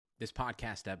This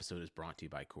podcast episode is brought to you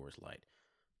by Coors Light.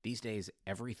 These days,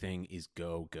 everything is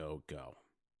go, go, go.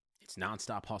 It's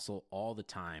nonstop hustle all the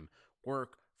time.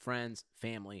 Work, friends,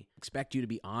 family, expect you to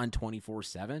be on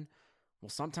 24/7. Well,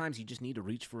 sometimes you just need to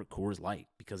reach for a Coors Light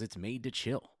because it's made to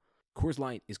chill. Coors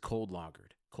Light is cold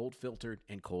lagered, cold filtered,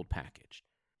 and cold packaged.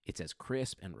 It's as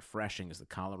crisp and refreshing as the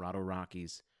Colorado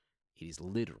Rockies. It is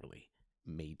literally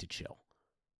made to chill.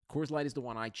 Coors Light is the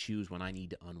one I choose when I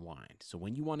need to unwind. So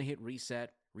when you want to hit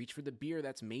reset, reach for the beer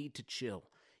that's made to chill.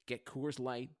 Get Coors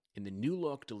Light in the new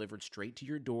look delivered straight to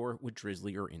your door with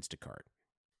Drizzly or Instacart.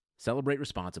 Celebrate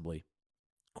responsibly.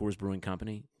 Coors Brewing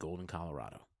Company, Golden,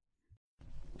 Colorado.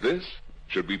 This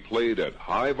should be played at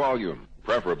high volume,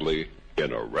 preferably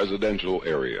in a residential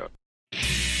area.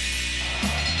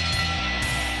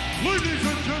 Ladies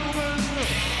and gentlemen,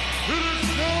 it is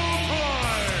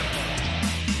showtime!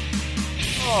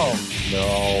 Oh,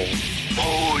 no.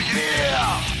 Oh,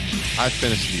 yeah! I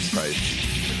finished these fights.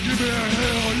 Give me a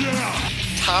hell yeah!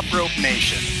 Top Rope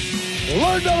Nation.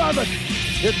 Learn to love it.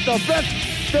 It's the best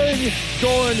thing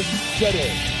going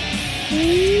today.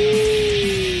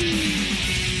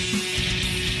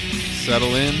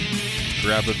 Settle in,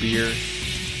 grab a beer,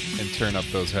 and turn up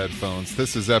those headphones.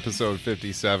 This is episode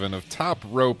 57 of Top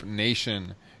Rope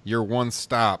Nation, your one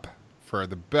stop for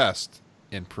the best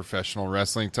in professional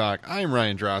wrestling talk. I am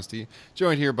Ryan Drosty,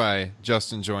 joined here by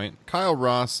Justin Joint, Kyle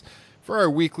Ross, for our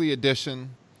weekly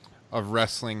edition of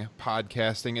wrestling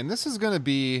podcasting. And this is going to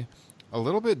be a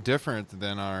little bit different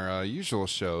than our usual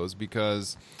shows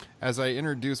because as I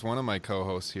introduce one of my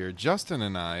co-hosts here, Justin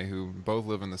and I, who both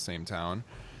live in the same town,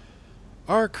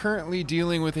 are currently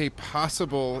dealing with a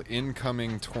possible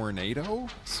incoming tornado.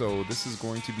 So this is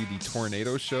going to be the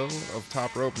tornado show of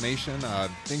Top Rope Nation.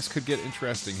 Things could get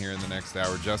interesting here in the next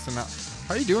hour. Justin,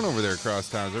 how are you doing over there across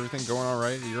town? Is everything going all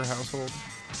right at your household?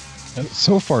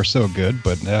 So far, so good,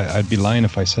 but I'd be lying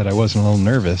if I said I wasn't a little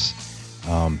nervous.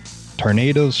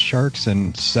 Tornadoes, sharks,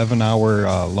 and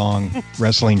 7-hour long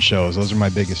wrestling shows. Those are my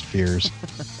biggest fears.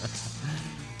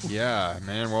 Yeah,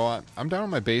 man. Well, I'm down in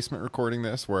my basement recording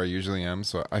this where I usually am,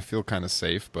 so I feel kind of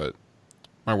safe, but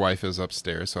my wife is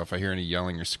upstairs, so if I hear any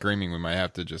yelling or screaming, we might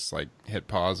have to just like hit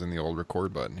pause in the old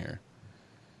record button here.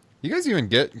 You guys even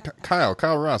get Kyle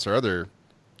Ross, our other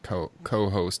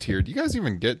co-host here. Do you guys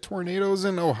even get tornadoes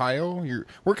in Ohio?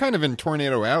 We're kind of in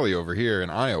Tornado Alley over here in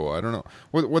Iowa. I don't know.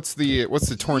 What's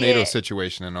the tornado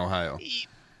situation in Ohio?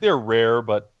 They're rare,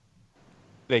 but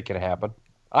they can happen.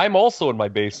 I'm also in my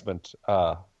basement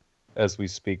as we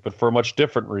speak, but for a much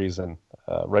different reason.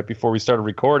 Right before we started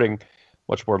recording,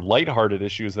 much more lighthearted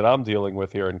issues that I'm dealing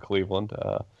with here in Cleveland.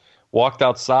 Walked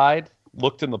outside,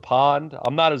 looked in the pond.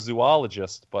 I'm not a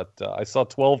zoologist, but I saw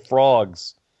 12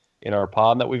 frogs in our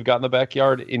pond that we've got in the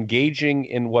backyard engaging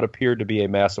in what appeared to be a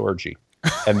mass orgy,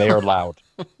 and they are loud.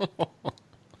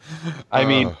 I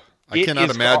mean, I cannot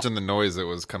imagine the noise that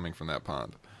was coming from that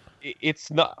pond.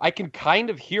 It's not. I can kind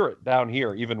of hear it down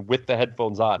here, even with the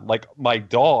headphones on. Like, my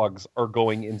dogs are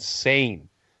going insane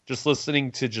just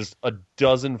listening to just a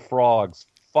dozen frogs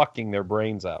fucking their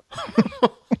brains out.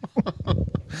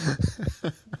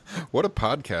 What a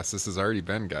podcast this has already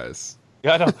been, guys.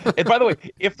 Yeah, I know. And by the way,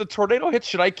 if the tornado hits,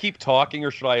 should I keep talking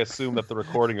or should I assume that the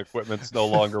recording equipment's no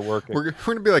longer working? We're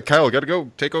going to be like, Kyle, got to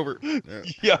go, take over.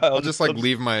 Yeah, I'll just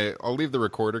leave the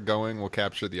recorder going. We'll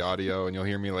capture the audio and you'll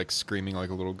hear me like screaming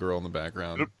like a little girl in the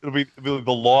background. It'll be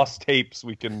the lost tapes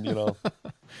we can,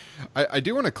 I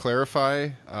do want to clarify,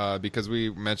 because we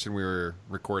mentioned we were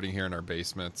recording here in our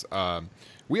basements.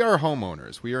 We are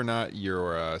homeowners. We are not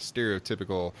your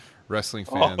stereotypical wrestling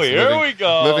fans. Oh, here we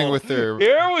go. Living with their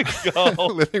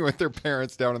living with their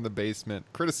parents down in the basement,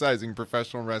 criticizing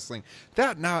professional wrestling.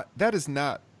 That is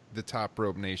not the Top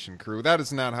Rope Nation crew. That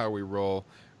is not how we roll.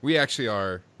 We actually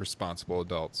are responsible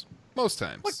adults most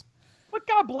times. But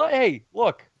God bless. Hey,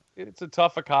 look, it's a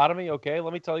tough economy. Okay,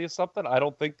 let me tell you something. I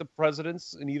don't think the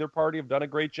presidents in either party have done a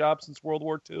great job since World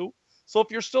War II. So if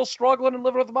you're still struggling and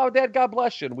living with mom and dad, God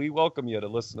bless you. And we welcome you to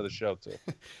listen to the show, too.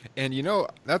 And,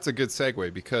 that's a good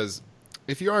segue because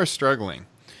if you are struggling,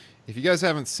 if you guys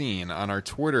haven't seen on our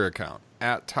Twitter account,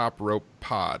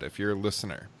 @TopRopePod, if you're a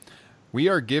listener, we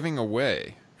are giving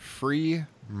away free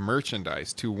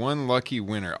merchandise to one lucky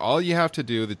winner. All you have to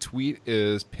do, the tweet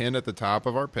is pinned at the top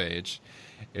of our page,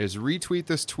 is retweet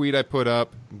this tweet I put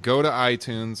up, go to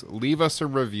iTunes, leave us a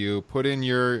review, put in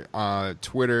your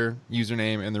Twitter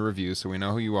username in the review so we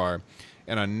know who you are.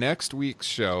 And on next week's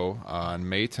show, on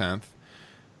May 10th,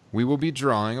 we will be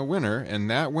drawing a winner, and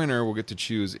that winner will get to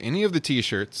choose any of the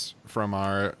t-shirts from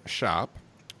our shop,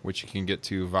 which you can get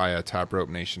to via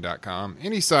topropenation.com.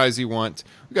 Any size you want.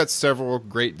 We've got several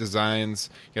great designs.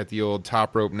 You got the old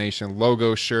Top Rope Nation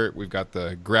logo shirt. We've got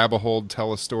the Grab a Hold,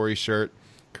 Tell a Story shirt,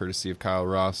 courtesy of Kyle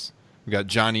Ross. We've got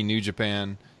Johnny New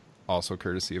Japan, also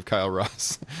courtesy of Kyle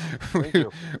Ross.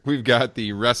 We've got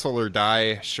the Wrestle or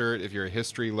Die shirt, if you're a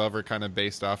history lover, kind of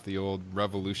based off the old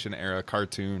Revolution era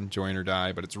cartoon, Join or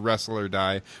Die, but it's Wrestle or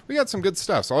Die. We got some good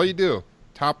stuff. So all you do,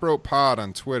 Top Rope Pod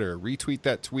on Twitter, retweet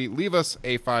that tweet, leave us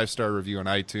a 5-star review on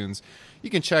iTunes. You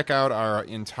can check out our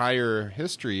entire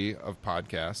history of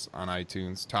podcasts on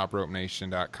iTunes,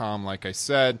 topropenation.com, like I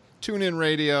said, TuneIn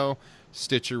Radio,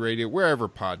 Stitcher Radio, wherever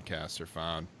podcasts are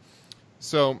found.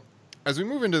 So as we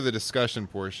move into the discussion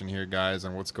portion here, guys,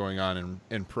 on what's going on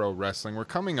in pro wrestling, we're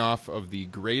coming off of the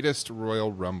greatest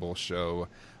Royal Rumble show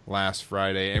last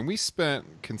Friday, and we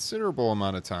spent considerable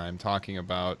amount of time talking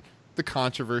about the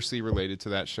controversy related to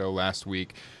that show last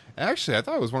week. Actually, I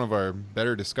thought it was one of our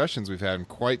better discussions we've had in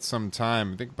quite some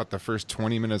time. I think about the first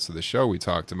 20 minutes of the show we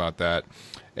talked about that.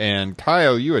 And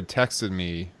Kyle, you had texted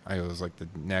me, it was like the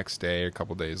next day, a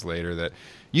couple days later, that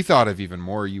you thought of even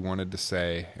more you wanted to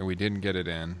say, and we didn't get it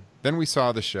in. Then we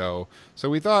saw the show, so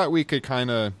we thought we could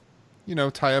kind of,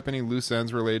 tie up any loose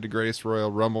ends related to Greatest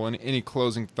Royal Rumble and any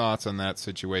closing thoughts on that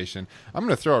situation. I'm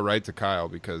going to throw it right to Kyle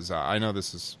because I know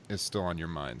this is still on your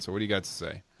mind. So what do you got to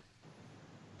say?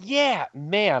 Yeah,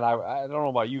 man, I don't know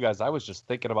about you guys. I was just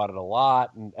thinking about it a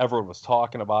lot, and everyone was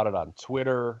talking about it on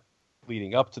Twitter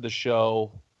leading up to the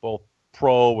show, both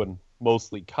pro and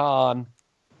mostly con.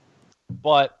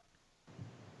 But,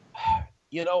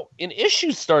 an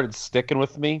issue started sticking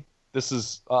with me. This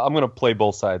is, I'm going to play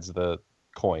both sides of the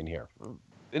coin here.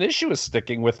 An issue is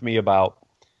sticking with me about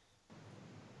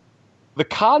the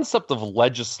concept of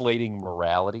legislating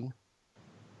morality.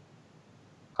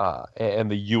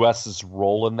 And the U.S.'s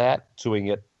role in that, doing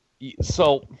it.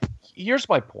 So here's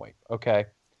my point, okay?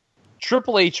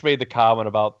 Triple H made the comment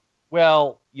about,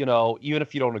 well, even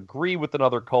if you don't agree with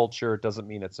another culture, it doesn't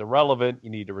mean it's irrelevant.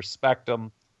 You need to respect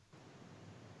them.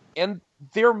 And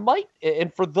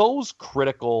and for those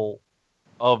critical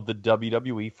of the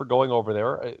WWE for going over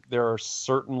there are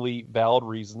certainly valid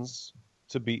reasons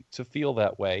to feel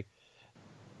that way.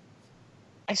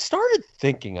 I started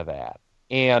thinking of that,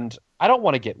 and I don't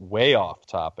want to get way off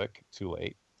topic too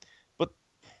late, but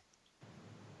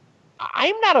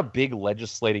I'm not a big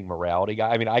legislating morality guy.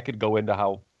 I mean, I could go into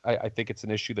how I think it's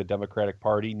an issue the Democratic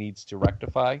Party needs to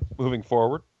rectify moving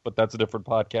forward, but that's a different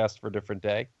podcast for a different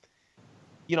day.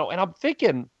 And I'm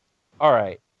thinking, all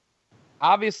right,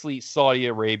 obviously Saudi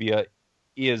Arabia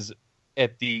is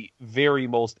at the very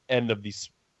most end of the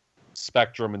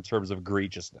spectrum in terms of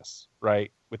egregiousness,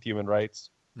 right, with human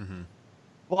rights. Mm-hmm.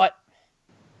 But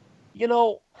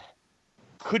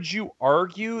could you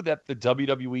argue that the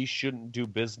WWE shouldn't do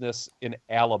business in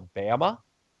Alabama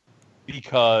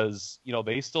because,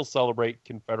 they still celebrate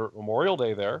Confederate Memorial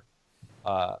Day there?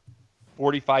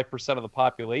 45% of the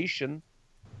population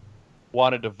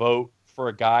wanted to vote for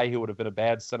a guy who would have been a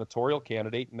bad senatorial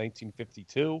candidate in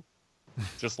 1952,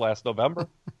 just last November.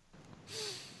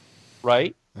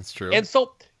 Right? That's true. And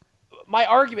so my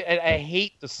argument, and I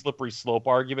hate the slippery slope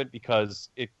argument because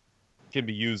it can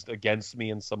be used against me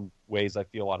in some ways, I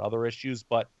feel, on other issues,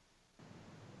 but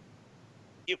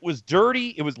it was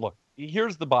dirty. Look,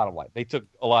 here's the bottom line. They took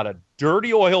a lot of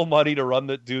dirty oil money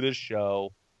to do this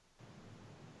show.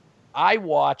 I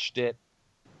watched it.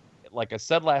 Like I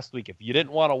said last week, if you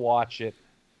didn't want to watch it,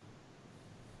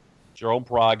 it's your own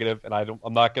prerogative, and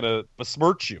I'm not going to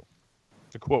besmirch you,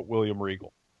 to quote William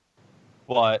Regal.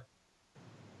 But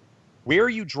where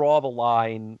you draw the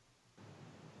line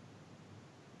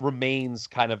remains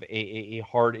kind of a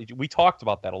hard. We talked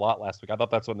about that a lot last week. I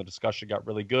thought that's when the discussion got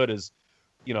really good. Is,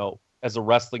 as a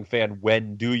wrestling fan,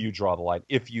 when do you draw the line?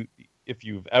 If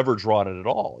you've ever drawn it at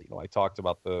all. I talked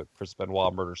about the Chris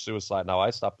Benoit murder suicide. Now I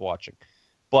stopped watching,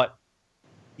 but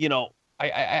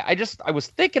I was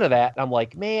thinking of that, and I'm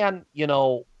like, man,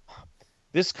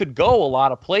 this could go a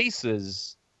lot of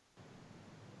places.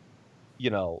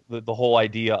 The whole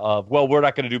idea of, well, we're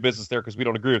not going to do business there because we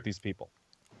don't agree with these people.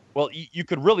 Well, you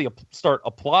could really start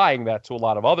applying that to a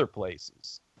lot of other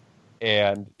places,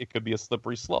 and it could be a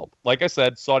slippery slope. Like I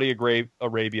said, Saudi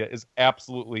Arabia is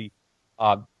absolutely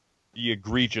on the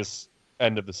egregious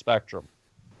end of the spectrum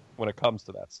when it comes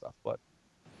to that stuff. But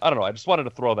I don't know. I just wanted to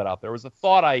throw that out there. It was a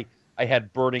thought I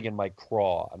had burning in my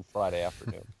craw on Friday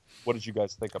afternoon. What did you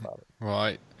guys think about it?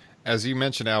 Well, As you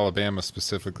mentioned Alabama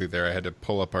specifically there, I had to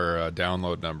pull up our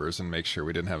download numbers and make sure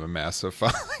we didn't have a massive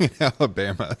following in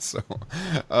Alabama. So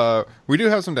we do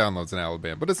have some downloads in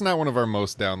Alabama, but it's not one of our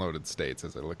most downloaded states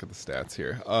as I look at the stats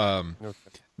here. Okay.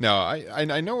 No,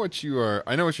 I know what you are.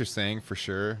 I know what you're saying for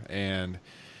sure, and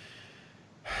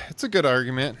it's a good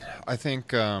argument. I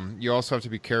think you also have to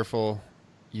be careful.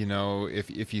 You know,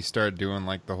 if you start doing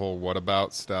like the whole what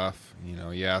about stuff, you know,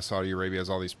 yeah, Saudi Arabia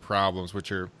has all these problems,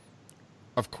 which are,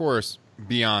 of course,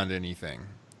 beyond anything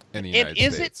in the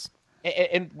United States.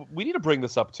 And we need to bring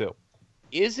this up too.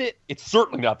 It's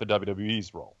certainly not the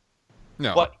WWE's role.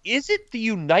 No. But is it the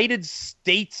United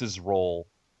States' role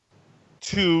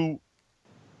to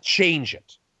change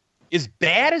it? As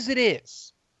bad as it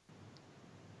is.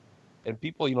 And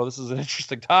people, you know, this is an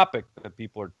interesting topic that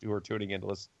people who are tuning in to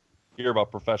listen, hear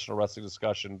about professional wrestling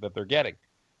discussion that they're getting.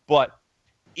 But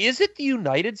is it the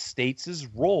United States'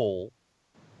 role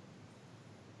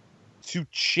to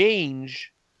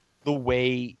change the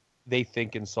way they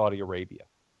think in Saudi Arabia?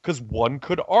 Because one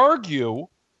could argue,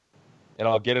 and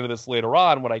I'll get into this later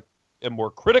on when I am more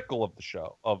critical of the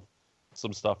show, of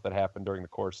some stuff that happened during the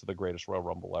course of the Greatest Royal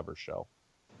Rumble Ever show,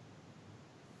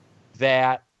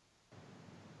 that's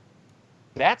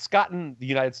gotten the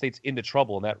United States into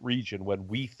trouble in that region when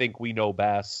we think we know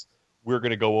best. We're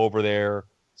going to go over there,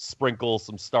 sprinkle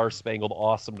some star-spangled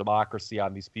awesome democracy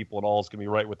on these people, and all is going to be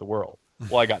right with the world.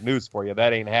 Well, I got news for you.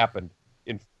 That ain't happened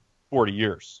in 40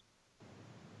 years.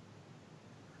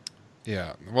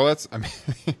 Yeah, well, that's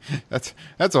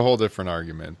a whole different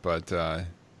argument, but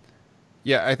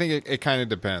yeah, I think it kind of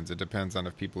depends. It depends on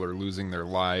if people are losing their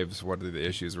lives. What are the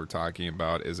issues we're talking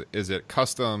about? Is it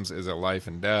customs? Is it life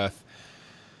and death?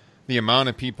 The amount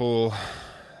of people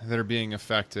that are being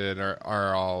affected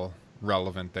are all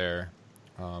relevant there.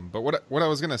 But what I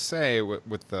was gonna say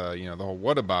with the the whole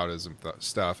whataboutism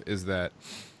stuff is that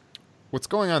what's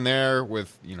going on there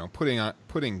with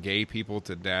putting gay people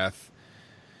to death,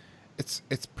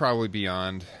 it's probably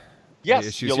beyond the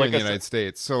issues here in the United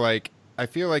States. So like I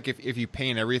feel like if you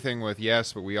paint everything with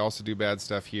yes, but we also do bad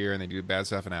stuff here and they do bad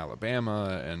stuff in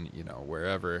Alabama and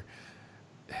wherever,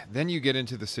 then you get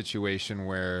into the situation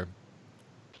where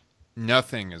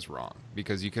nothing is wrong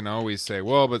because you can always say,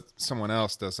 well, but someone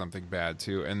else does something bad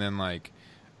too, and then like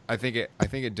I think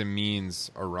it demeans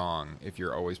a wrong if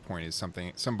you're always pointing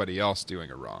to somebody else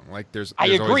doing a wrong. Like I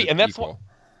agree, and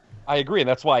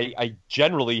that's why I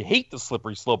generally hate the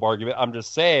slippery slope argument. I'm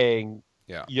just saying,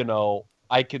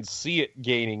 I can see it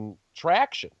gaining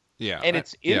traction. Yeah, and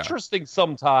it's interesting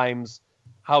sometimes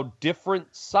how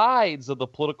different sides of the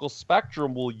political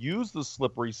spectrum will use the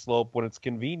slippery slope when it's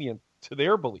convenient to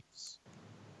their beliefs.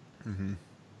 Mm-hmm.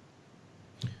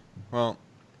 Well,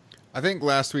 I think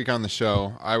last week on the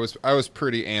show, I was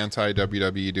pretty anti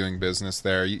WWE doing business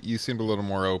there. You seemed a little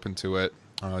more open to it.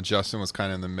 Justin was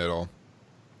kind of in the middle.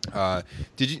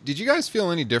 Did you guys feel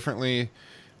any differently,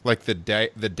 like the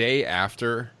day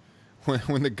after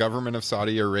when the government of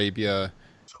Saudi Arabia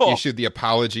issued the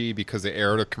apology because they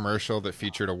aired a commercial that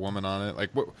featured a woman on it? Like,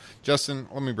 what, Justin?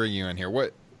 Let me bring you in here.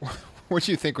 What did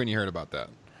you think when you heard about that?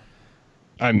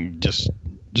 I'm just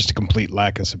a complete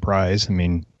lack of surprise. I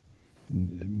mean,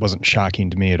 it wasn't shocking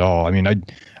to me at all. I mean,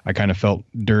 I kind of felt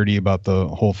dirty about the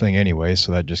whole thing anyway,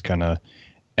 so that just kind of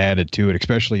added to it,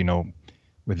 especially,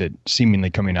 with it seemingly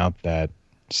coming out that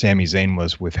Sami Zayn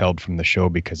was withheld from the show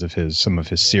because of some of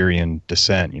his Syrian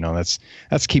descent.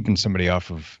 That's keeping somebody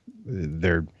off of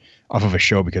a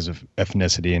show because of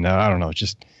ethnicity. And I don't know,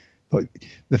 just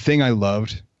the thing I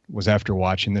loved was after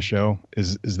watching the show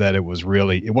is that it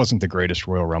wasn't the greatest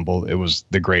Royal Rumble. It was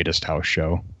the greatest house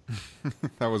show.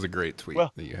 That was a great tweet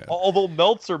that you had. Although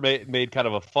Meltzer made kind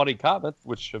of a funny comment,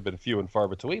 which have been few and far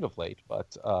between of late,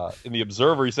 but in the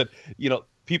Observer, he said,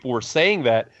 people were saying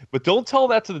that, but don't tell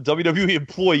that to the WWE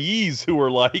employees who were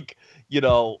like,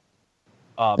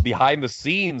 behind the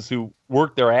scenes, who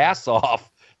worked their ass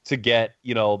off to get,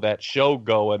 that show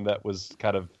going. That was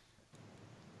kind of,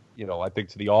 I think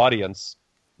to the audience,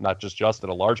 not just Justin,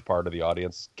 a large part of the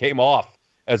audience, came off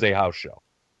as a house show.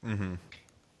 Mm-hmm.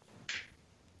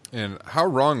 And how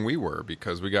wrong we were,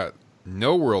 because we got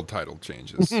no world title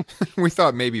changes. We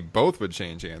thought maybe both would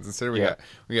change hands. Instead, we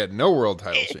got no world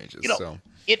title changes. So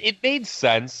it made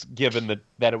sense given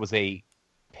that it was a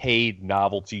paid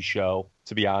novelty show,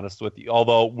 to be honest with you.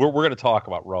 Although we're going to talk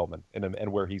about Roman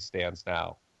and where he stands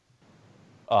now.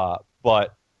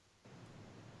 But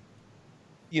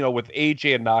with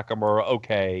AJ and Nakamura,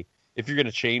 okay, if you're going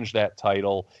to change that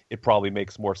title, it probably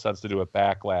makes more sense to do a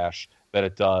Backlash than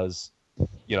it does,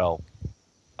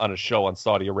 on a show on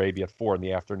Saudi Arabia at 4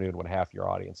 p.m. when half your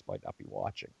audience might not be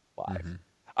watching live.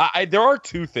 Mm-hmm. There are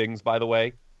two things, by the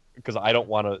way, because I don't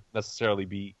want to necessarily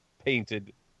be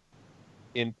painted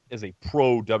in as a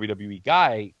pro WWE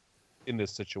guy in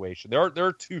this situation. There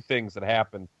are two things that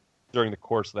happened during the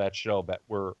course of that show that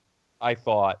were, I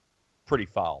thought, pretty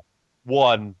foul.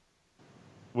 One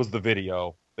was the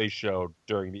video they showed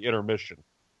during the intermission,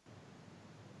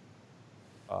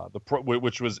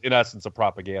 which was in essence a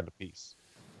propaganda piece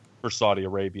for Saudi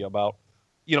Arabia about,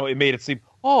 it made it seem,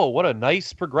 oh, what a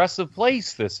nice progressive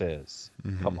place this is.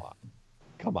 Mm-hmm.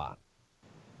 Come on.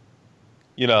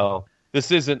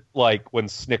 This isn't like when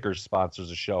Snickers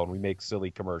sponsors a show and we make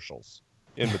silly commercials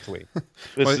in between.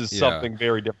 This is something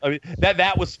very different. I mean,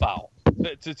 that was foul.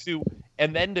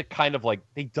 And then to kind of like,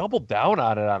 they doubled down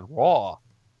on it on Raw.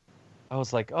 I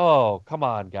was like, oh, come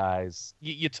on, guys.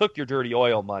 You took your dirty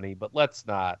oil money, but let's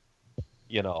not,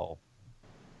 Yeah,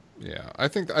 I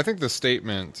think the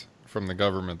statement from the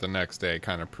government the next day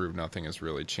kind of proved nothing is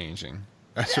really changing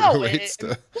as it relates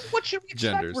to what should we expect?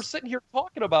 genders. We're sitting here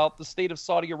talking about the state of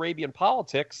Saudi Arabian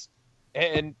politics,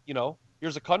 and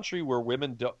here's a country where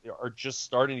women are just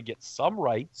starting to get some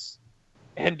rights,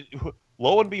 and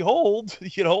lo and behold,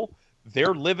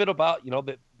 they're living about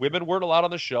that women weren't allowed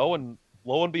on the show, and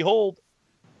lo and behold,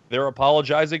 they're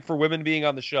apologizing for women being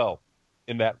on the show,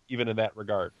 even in that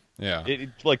regard. Yeah,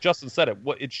 like Justin said,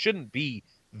 it shouldn't be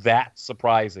that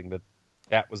surprising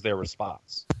that was their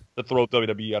response to throw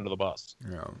WWE under the bus.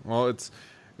 Yeah, well, it's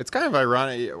kind of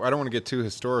ironic. I don't want to get too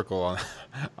historical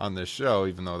on this show,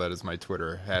 even though that is my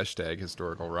Twitter hashtag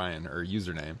historical Ryan or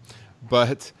username.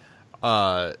 But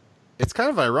it's kind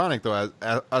of ironic though,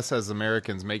 as us as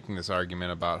Americans making this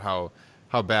argument about how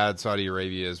bad Saudi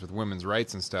Arabia is with women's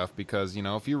rights and stuff, because,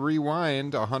 if you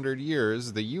rewind 100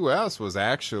 years, the U.S. was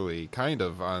actually kind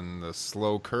of on the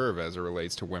slow curve as it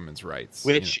relates to women's rights.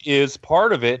 Which is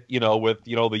part of it, with,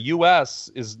 the U.S.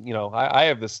 is, I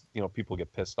have this, people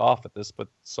get pissed off at this, but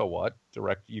so what?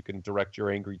 You can direct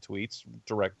your angry tweets,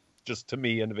 just to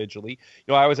me individually.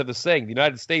 I always have this saying, the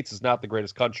United States is not the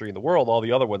greatest country in the world. All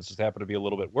the other ones just happen to be a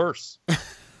little bit worse.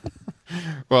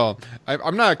 Well,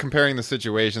 I'm not comparing the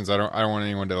situations. I don't want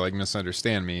anyone to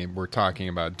misunderstand me. We're talking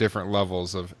about different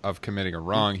levels of committing a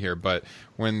wrong here. But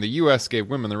when the U.S. gave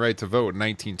women the right to vote in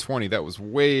 1920, that was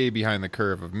way behind the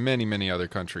curve of many, many other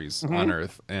countries on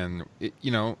Earth. And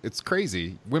it's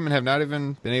crazy. Women have not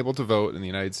even been able to vote in the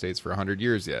United States for 100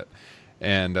 years yet.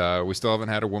 And we still haven't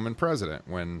had a woman president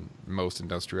when most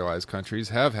industrialized countries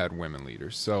have had women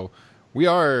leaders. So we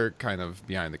are kind of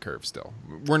behind the curve still.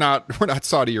 We're not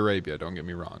Saudi Arabia, don't get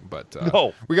me wrong, but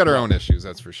no, we got our own issues,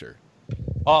 that's for sure.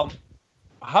 How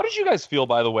did you guys feel,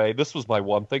 by the way? This was my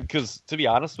one thing, because to be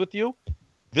honest with you,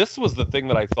 this was the thing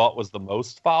that I thought was the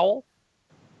most foul,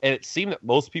 and it seemed that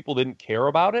most people didn't care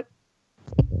about it,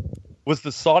 was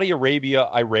the Saudi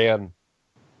Arabia-Iran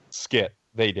skit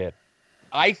they did.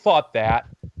 I thought that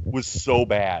was so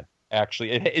bad,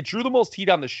 actually. It drew the most heat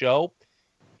on the show,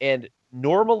 and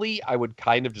normally, I would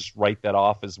kind of just write that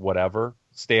off as whatever,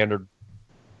 standard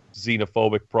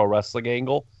xenophobic pro wrestling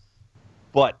angle.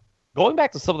 But going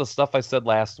back to some of the stuff I said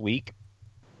last week,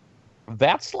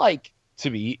 that's like, to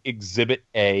me, exhibit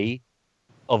A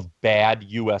of bad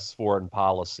U.S. foreign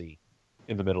policy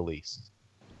in the Middle East.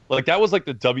 Like, that was like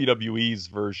the WWE's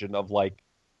version of like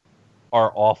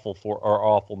our awful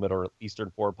Middle Eastern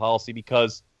foreign policy,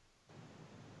 because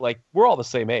like we're all the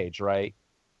same age, right?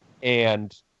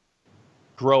 And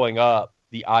growing up,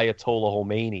 the Ayatollah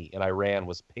Khomeini in Iran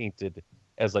was painted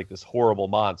as like this horrible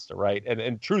monster, right?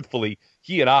 And truthfully,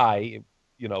 he and I,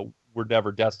 were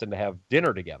never destined to have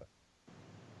dinner together.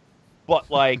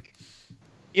 But like,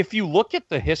 if you look at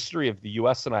the history of the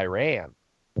U.S. and Iran,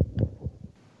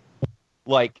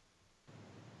 like,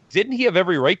 didn't he have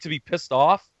every right to be pissed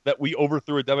off that we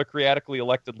overthrew a democratically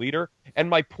elected leader? And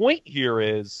my point here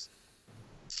is,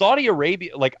 Saudi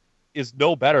Arabia, like, is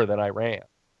no better than Iran.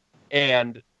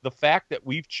 And the fact that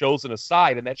we've chosen a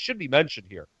side, and that should be mentioned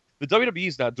here, the WWE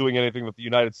is not doing anything that the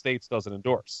United States doesn't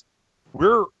endorse. We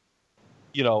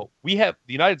have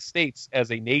the United States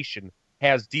as a nation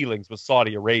has dealings with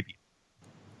Saudi Arabia,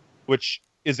 which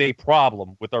is a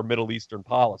problem with our Middle Eastern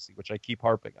policy, which I keep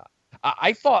harping on.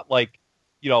 I thought,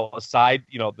 aside,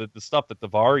 the stuff that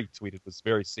Davari tweeted was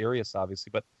very serious,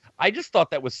 obviously, but I just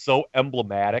thought that was so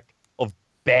emblematic of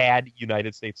bad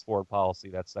United States foreign policy,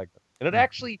 that segment. And it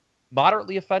actually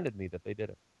moderately offended me that they did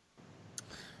it.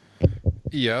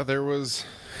 Yeah, there was...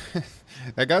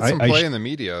 I got some play in the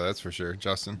media, that's for sure.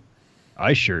 Justin?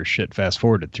 I sure shit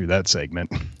fast-forwarded through that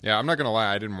segment. Yeah, I'm not going to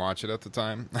lie, I didn't watch it at the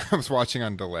time. I was watching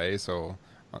on delay, so...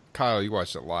 Kyle, you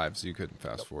watched it live, so you couldn't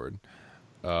fast-forward.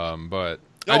 But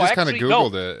no, I just kind of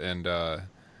Googled it, and...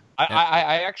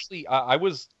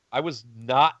 I was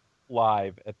not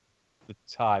live at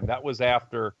the time. That was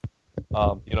after,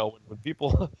 when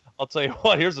people, I'll tell you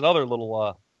what, here's another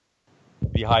little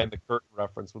behind the curtain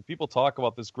reference. When people talk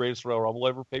about this greatest Royal Rumble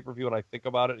ever pay-per-view and I think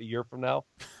about it a year from now.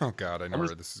 Oh God, I know where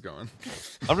this is going.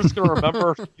 I'm just going to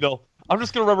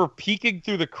remember, peeking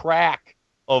through the crack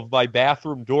of my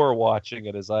bathroom door watching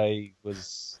it as I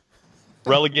was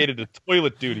relegated to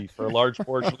toilet duty for a large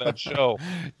portion of that show.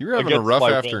 You were having a rough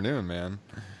afternoon, man.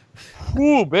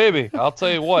 Ooh, baby. I'll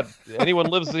tell you what, anyone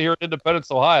lives here in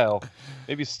Independence, Ohio,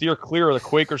 maybe steer clear of the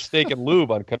Quaker Steak and Lube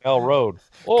on Canal Road.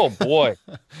 Oh, boy.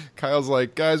 Kyle's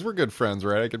like, guys, we're good friends,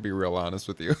 right? I could be real honest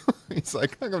with you. He's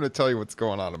like, I'm going to tell you what's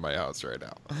going on in my house right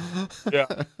now. Yeah.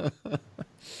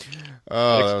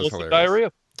 Oh, that was hilarious.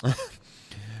 Diarrhea.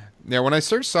 Now, when I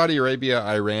searched Saudi Arabia,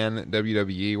 Iran,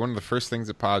 WWE, one of the first things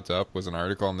that popped up was an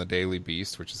article on the Daily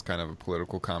Beast, which is kind of a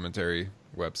political commentary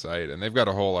website, and they've got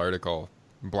a whole article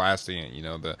blasting it.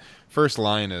 The first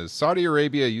line is, Saudi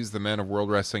Arabia used the men of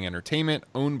World Wrestling Entertainment,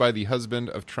 owned by the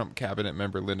husband of Trump cabinet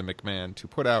member Linda McMahon, to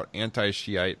put out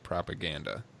anti-Shiite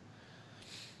propaganda.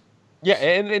 Yeah,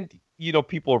 and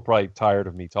people are probably tired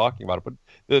of me talking about it,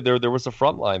 but there was a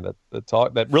front line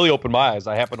that really opened my eyes.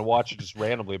 I happened to watch it just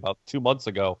randomly about 2 months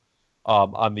ago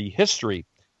on the history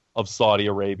of Saudi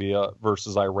Arabia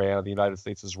versus Iran and the United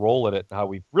States' role in it, and how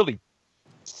we've really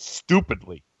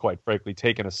stupidly, quite frankly,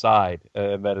 taken a side,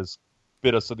 and that has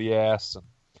bit us in the ass. And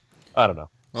I don't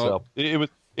know. So it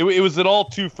was an all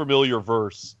too familiar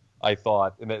verse, I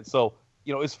thought, and so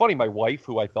it's funny. My wife,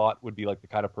 who I thought would be like the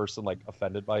kind of person like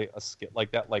offended by a skit like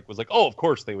that, was like, oh, of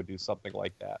course they would do something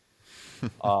like that,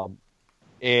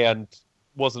 and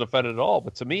wasn't offended at all.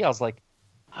 But to me, I was like,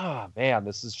 man,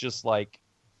 this is just like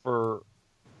for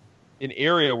an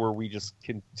area where we just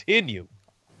continue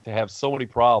to have so many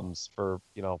problems for,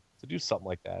 to do something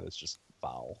like that is just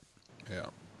foul. Yeah.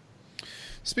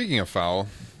 Speaking of foul,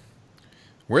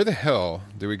 where the hell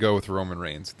do we go with Roman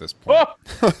Reigns at this point?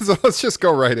 So let's just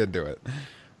go right into it.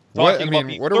 What are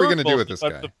we going to do with this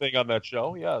guy? Thing on that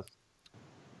show, yes.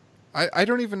 I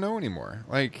don't even know anymore.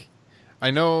 Like, I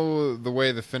know the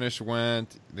way the finish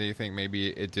went. They think maybe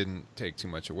it didn't take too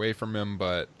much away from him,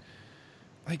 but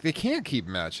like they can't keep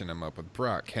matching him up with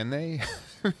Brock, can they?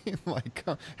 I mean,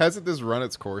 hasn't this run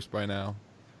its course by now?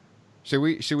 Should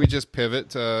we just pivot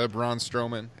to Braun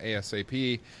Strowman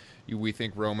ASAP? We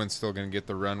think Roman's still going to get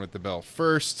the run with the belt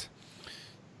first.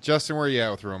 Justin, where are you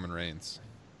at with Roman Reigns?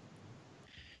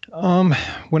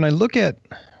 When I look at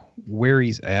where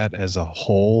he's at as a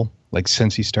whole, like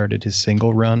since he started his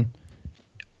single run,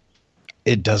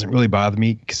 it doesn't really bother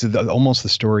me because almost the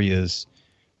story is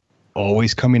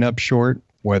always coming up short,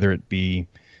 whether it be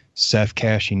Seth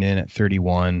cashing in at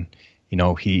 31.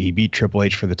 He beat Triple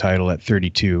H for the title at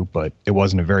 32, but it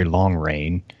wasn't a very long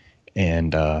reign.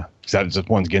 And that was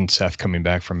once again Seth coming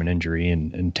back from an injury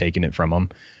and taking it from him.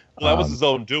 Well, that was his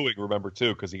own doing, remember,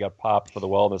 too, because he got popped for the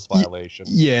wellness violation.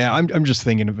 Yeah, I'm just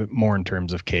thinking of it more in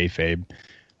terms of kayfabe.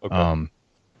 Okay.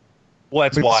 Well,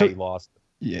 that's why he lost.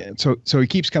 Yeah, so he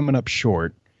keeps coming up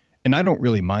short, and I don't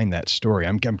really mind that story.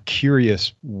 I'm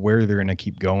curious where they're going to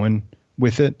keep going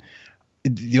with it.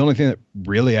 The only thing that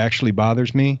really actually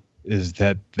bothers me is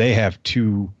that they have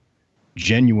two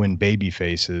genuine baby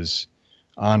faces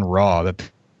on Raw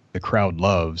that the crowd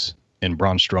loves, and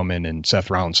Braun Strowman and Seth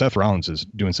Rollins. Seth Rollins is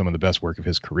doing some of the best work of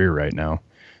his career right now.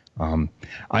 I'm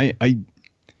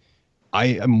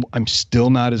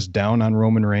still not as down on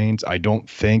Roman Reigns. I don't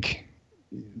think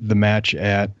the match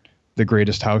at the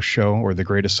Greatest House Show or the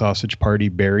Greatest Sausage Party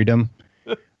buried him,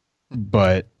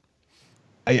 but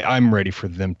I'm ready for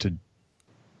them to.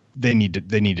 They need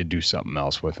to do something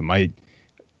else with him.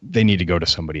 They need to go to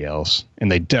somebody else,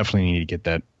 and they definitely need to get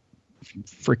that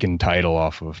freaking title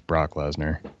off of Brock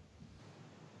Lesnar.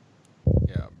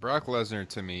 Yeah, Brock Lesnar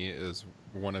to me is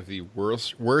one of the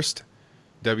worst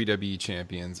WWE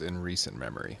champions in recent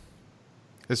memory.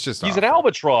 It's just he's awful. An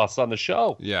albatross on the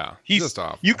show. Yeah, he's just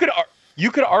awful. You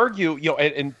could argue,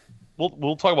 and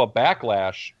we'll talk about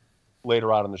Backlash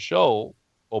later on in the show.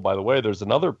 Oh, by the way, there's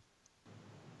another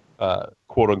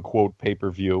quote unquote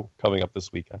pay-per-view coming up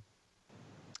this weekend.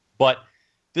 But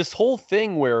this whole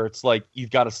thing where it's like you've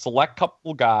got a select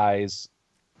couple guys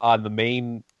on the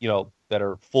main, that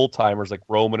are full-timers like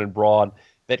Roman and Braun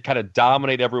that kind of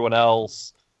dominate everyone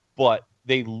else, but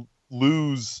they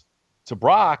lose to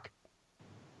Brock.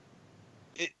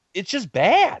 It's just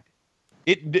bad.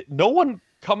 No one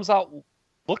comes out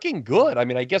looking good. I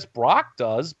mean, I guess Brock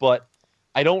does, but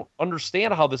I don't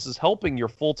understand how this is helping your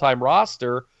full-time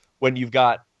roster when you've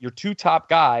got your two top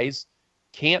guys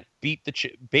can't beat the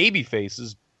baby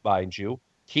faces, mind you,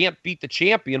 can't beat the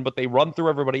champion, but they run through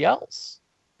everybody else.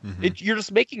 You're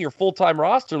just making your full-time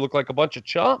roster look like a bunch of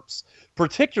chumps,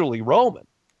 particularly Roman.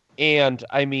 And,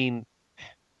 I mean,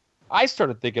 I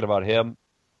started thinking about him.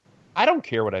 I don't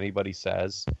care what anybody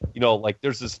says. Like,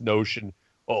 there's this notion,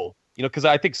 because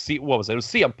I think, what was it? It was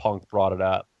CM Punk brought it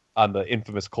up on the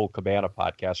infamous Colt Cabana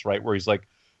podcast, right? Where he's like,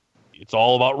 it's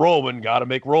all about Roman, got to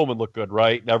make Roman look good,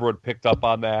 right? And everyone picked up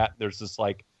on that. There's this,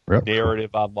 like,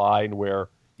 narrative online where,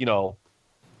 you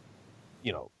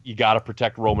got to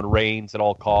protect Roman Reigns at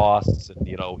all costs, and,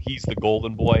 he's the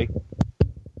golden boy.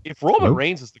 If Roman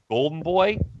Reigns is the golden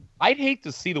boy, I'd hate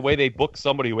to see the way they book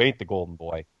somebody who ain't the golden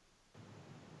boy.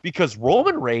 Because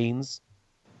Roman Reigns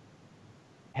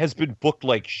has been booked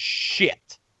like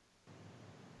shit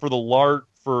for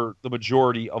the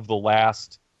majority of the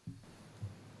last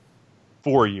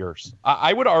 4 years.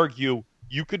 I would argue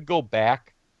you could go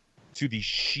back to the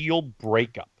Shield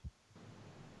breakup.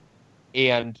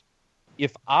 And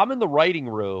if I'm in the writing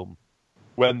room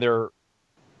when they're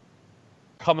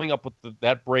coming up with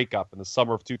that breakup in the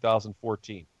summer of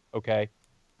 2014, okay,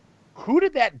 who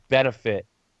did that benefit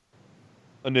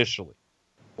initially?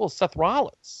 Well, Seth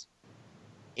Rollins.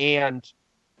 And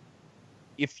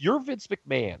if you're Vince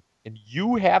McMahon and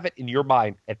you have it in your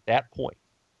mind at that point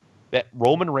that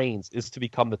Roman Reigns is to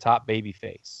become the top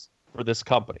babyface for this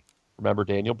company. Remember,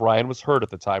 Daniel Bryan was hurt at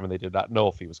the time and they did not know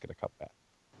if he was going to come back.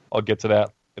 I'll get to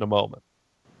that in a moment.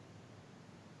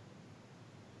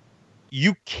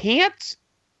 You can't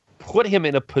put him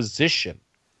in a position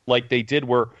like they did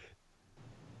where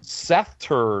Seth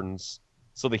turns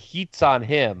so the heat's on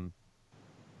him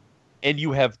and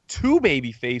you have two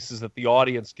baby faces that the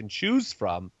audience can choose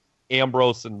from,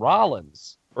 Ambrose and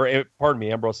Rollins,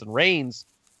 Ambrose and Reigns,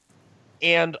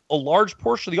 and a large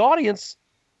portion of the audience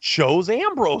chose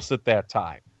Ambrose at that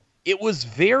time. It was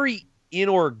very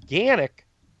inorganic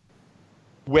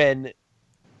when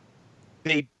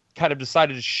they kind of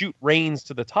decided to shoot Reigns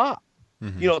to the top.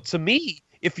 To me,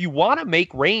 if you want to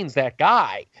make Reigns that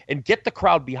guy and get the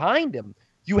crowd behind him,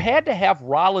 you had to have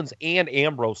Rollins and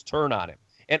Ambrose turn on him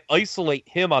and isolate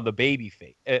him on the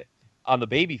babyface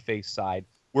side,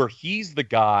 where he's the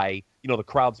guy. The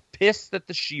crowd's pissed that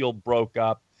the Shield broke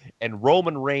up, and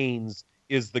Roman Reigns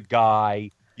is the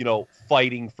guy,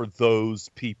 fighting for those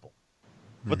people.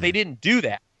 But they didn't do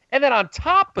that. And then on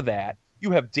top of that,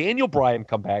 you have Daniel Bryan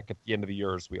come back at the end of the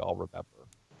year, as we all remember,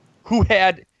 who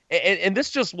had, and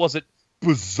this just wasn't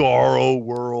Bizarro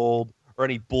World or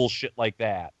any bullshit like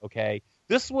that, okay?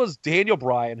 This was Daniel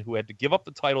Bryan, who had to give up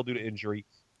the title due to injury,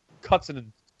 cuts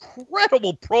an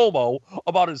incredible promo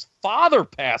about his father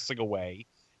passing away,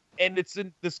 and it's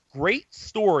in this great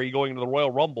story going into the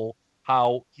Royal Rumble,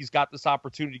 how he's got this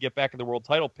opportunity to get back in the world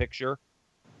title picture,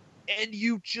 and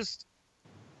you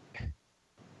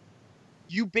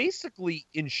basically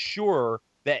ensure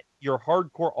that your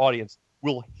hardcore audience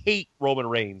will hate Roman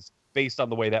Reigns based on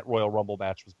the way that Royal Rumble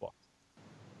match was booked.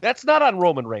 That's not on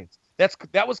Roman Reigns.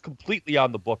 That was completely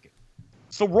on the booking.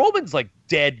 So Roman's like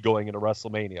dead going into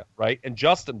WrestleMania, right? And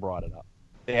Justin brought it up.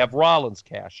 They have Rollins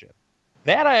cash in.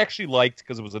 That I actually liked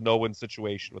because it was a no-win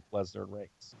situation with Lesnar and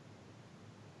Reigns.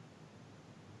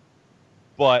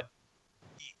 But,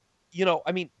 he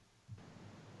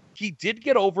did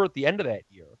get over at the end of that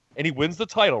year, and he wins the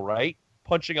title, right?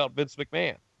 Punching out Vince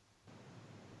McMahon.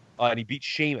 And he beat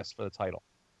Sheamus for the title.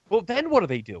 Well, then what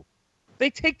do? They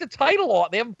take the title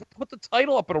off. They haven't put the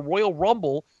title up in a Royal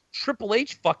Rumble. Triple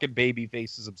H fucking baby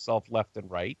faces himself left and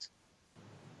right.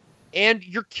 And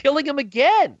you're killing him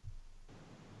again.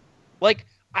 Like,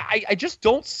 I just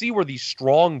don't see where the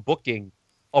strong booking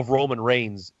of Roman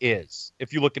Reigns is,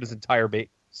 if you look at his entire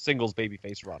singles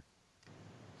babyface run.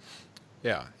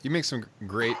 Yeah, you make some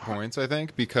great points, I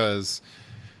think, because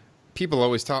people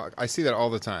always talk. I see that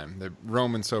all the time. That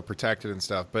Roman's so protected and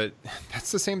stuff, but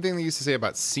that's the same thing they used to say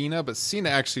about Cena. But Cena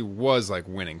actually was like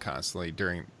winning constantly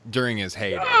during his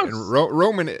heyday. Yes! And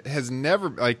Roman has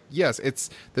never yes, it's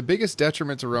the biggest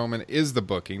detriment to Roman is the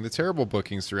booking, the terrible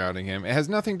booking surrounding him. It has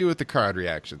nothing to do with the crowd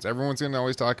reactions. Everyone's going to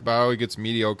always talk about how he gets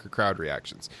mediocre crowd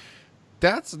reactions.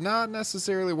 That's not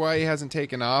necessarily why he hasn't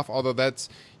taken off, although that's,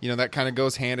 that kind of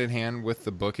goes hand in hand with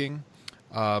the booking.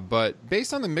 But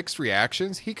based on the mixed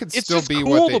reactions, he could still be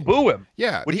cool to boo him.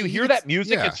 Yeah. When you hear that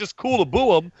music, it's just cool to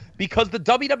boo him because the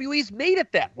WWE's made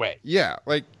it that way. Yeah,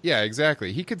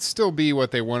 exactly. He could still be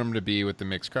what they want him to be with the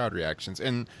mixed crowd reactions.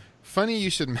 And funny you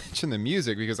should mention the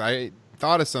music, because I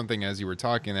thought of something as you were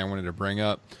talking that I wanted to bring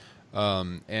up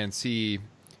and see.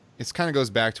 It kind of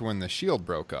goes back to when the Shield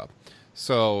broke up.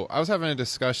 So I was having a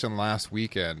discussion last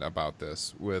weekend about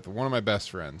this with one of my best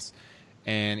friends,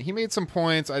 And he made some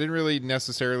points. I didn't really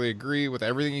necessarily agree with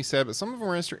everything he said, but some of them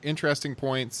were interesting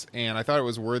points, and I thought it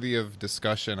was worthy of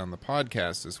discussion on the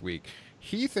podcast this week.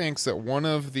 He thinks that one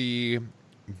of the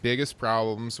biggest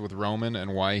problems with Roman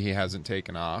and why he hasn't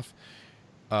taken off,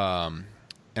 and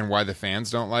why the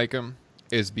fans don't like him,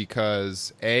 is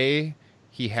because, A,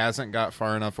 he hasn't got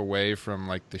far enough away from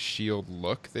like the Shield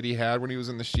look that he had when he was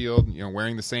in the Shield,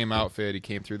 wearing the same outfit. He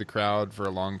came through the crowd for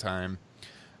a long time.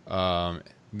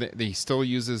 He still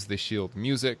uses the Shield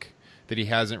music, that he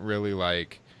hasn't really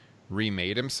like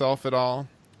remade himself at all.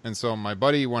 And so my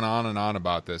buddy went on and on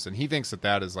about this, and he thinks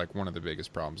that is like one of the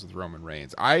biggest problems with Roman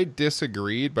Reigns. I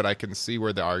disagreed, but I can see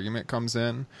where the argument comes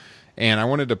in. And I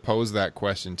wanted to pose that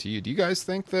question to you. Do you guys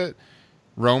think that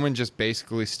Roman just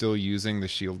basically still using the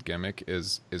Shield gimmick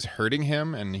is hurting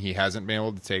him, and he hasn't been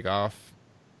able to take off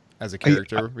as a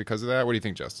character because of that? What do you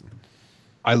think, Justin?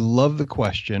 I love the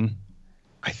question.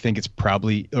 I think it's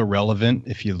probably irrelevant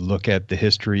if you look at the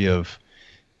history of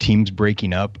teams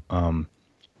breaking up.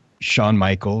 Shawn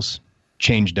Michaels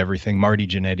changed everything. Marty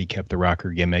Jannetty kept the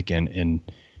rocker gimmick and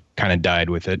kind of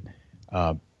died with it.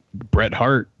 Bret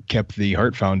Hart kept the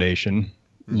Hart Foundation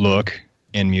look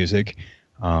and music.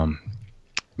 I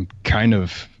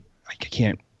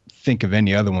can't think of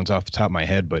any other ones off the top of my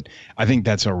head, but I think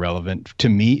that's irrelevant. To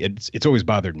me, it's always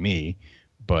bothered me,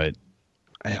 but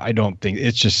I don't think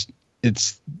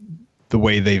it's the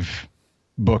way they've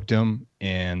booked him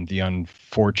and the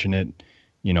unfortunate,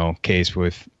 case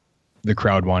with the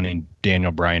crowd wanting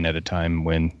Daniel Bryan at a time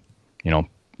when,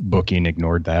 booking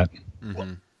ignored that.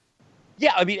 Mm-hmm.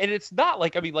 Yeah, and it's not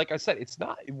like I said, it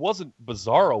wasn't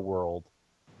Bizarro World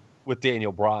with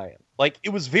Daniel Bryan. Like, it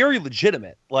was very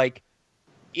legitimate. Like,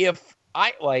 if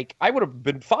I would have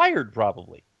been fired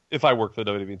probably if I worked for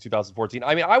WWE in 2014.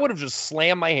 I would have just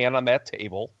slammed my hand on that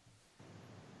table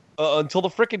until the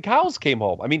frickin' cows came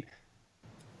home.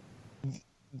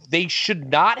 They should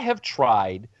not have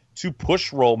tried to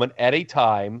push Roman at a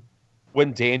time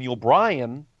when Daniel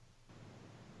Bryan,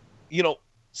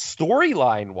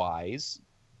 storyline-wise,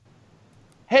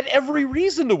 had every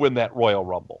reason to win that Royal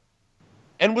Rumble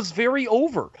and was very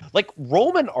over. Like,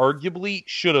 Roman arguably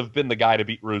should have been the guy to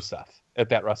beat Rusev at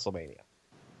that WrestleMania.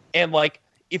 And,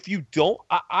 if you don't...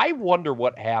 I wonder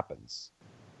what happens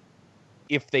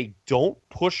if they don't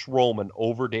push Roman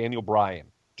over Daniel Bryan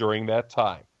during that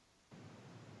time.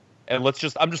 And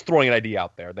I'm just throwing an idea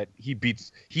out there that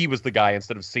he was the guy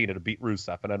instead of Cena to beat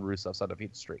Rusev and end Rusev's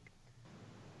undefeated streak.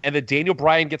 And then Daniel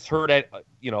Bryan gets hurt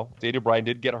Daniel Bryan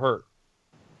did get hurt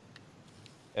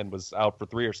and was out for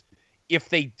 3 years. If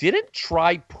they didn't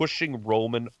try pushing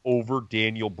Roman over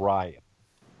Daniel Bryan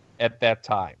at that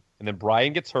time, and then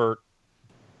Bryan gets hurt,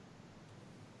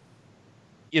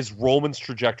 is Roman's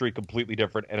trajectory completely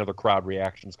different and are the crowd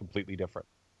reactions completely different?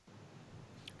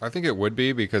 I think it would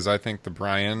be, because I think the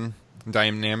Bryan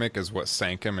dynamic is what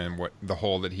sank him and what the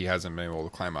hole that he hasn't been able to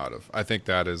climb out of. I think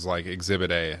that is like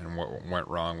Exhibit A and what went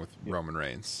wrong with Roman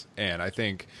Reigns. And I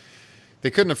think they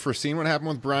couldn't have foreseen what happened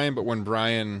with Bryan, but when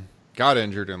Bryan got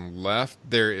injured and left,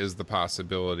 there is the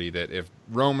possibility that if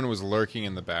Roman was lurking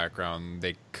in the background,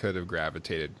 they could have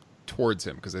gravitated towards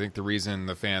him. Because I think the reason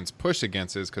the fans pushed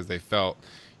against it is because they felt,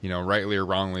 rightly or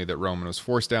wrongly, that Roman was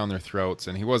forced down their throats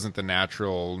and he wasn't the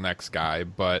natural next guy.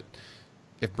 But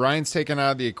if Bryan's taken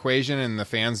out of the equation and the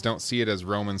fans don't see it as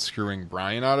Roman screwing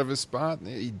Bryan out of his spot,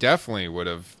 he definitely would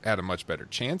have had a much better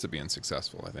chance of being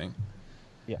successful, I think.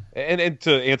 Yeah, and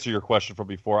to answer your question from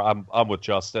before, I'm with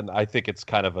Justin. I think it's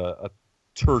kind of a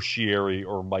tertiary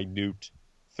or minute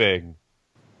thing,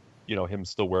 him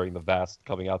still wearing the vest,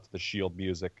 coming out to the Shield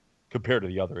music, compared to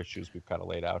the other issues we've kind of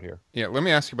laid out here. Yeah, let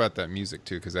me ask you about that music,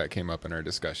 too, because that came up in our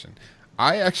discussion.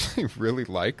 I actually really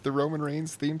like the Roman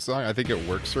Reigns theme song. I think it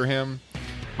works for him.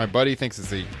 My buddy thinks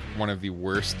it's one of the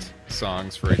worst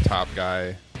songs for a top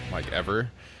guy,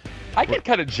 ever. I get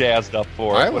kind of jazzed up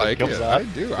for it. I like it. I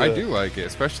do. Yeah. I do like it,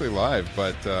 especially live.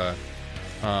 But,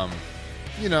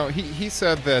 he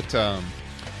said that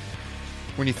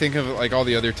when you think of all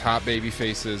the other top baby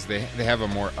faces, they have a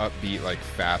more upbeat,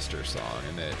 faster song,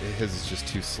 and his is just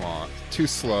too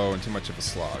slow and too much of a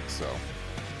slog. So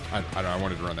I don't know. I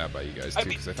wanted to run that by you guys too,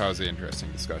 because I thought it was an interesting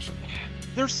discussion.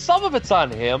 There's some of it's on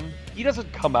him. He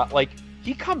doesn't come out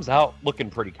he comes out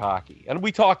looking pretty cocky, and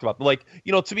we talked about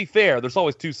to be fair, there's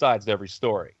always two sides to every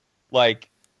story.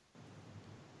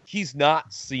 He's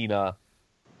not Cena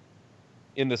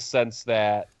in the sense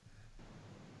that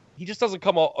he just doesn't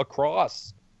come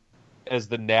across as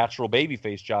the natural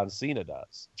babyface John Cena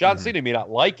does. John Cena may not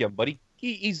like him, but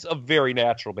he's a very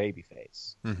natural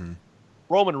babyface. Mm-hmm.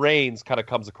 Roman Reigns kind of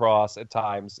comes across at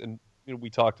times, and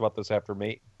we talked about this after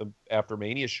the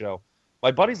Mania show.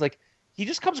 My buddy's he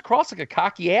just comes across like a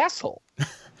cocky asshole.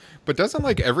 But doesn't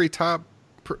like every top,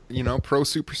 pro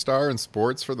superstar in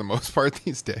sports for the most part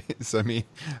these days? I mean,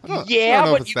 I don't know if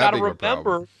but it's you that got to big of a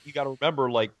problem.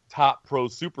 remember, like top pro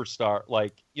superstar,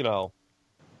 like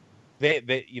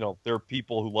they there are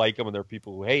people who like him and there are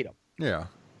people who hate him. Yeah.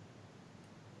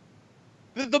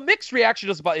 The mixed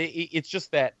reaction is about it's just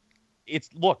that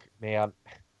look, man,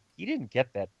 he didn't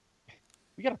get that.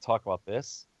 We got to talk about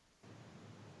this.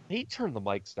 They turned the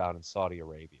mics down in Saudi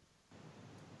Arabia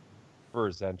for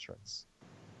his entrance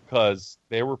because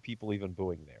there were people even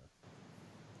booing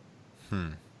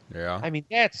there. Yeah. I mean,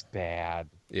 that's bad.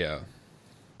 Yeah.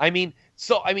 I mean,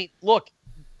 look,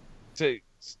 to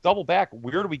double back,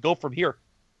 where do we go from here?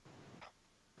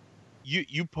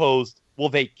 You posed, well,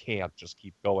 they can't just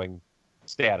keep going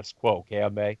status quo,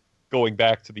 can they? Going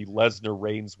back to the Lesnar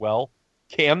Reigns well.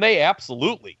 Can they?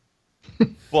 Absolutely.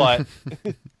 But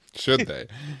should they?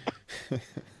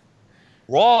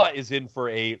 Raw is in for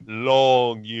a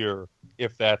long year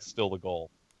if that's still the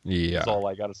goal. Yeah. That's all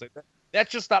I got to say.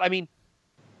 That's just not, I mean,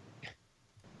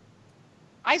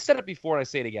 I said it before and I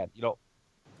say it again.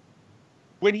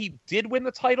 When he did win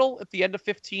the title at the end of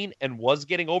 15 and was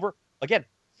getting over, again,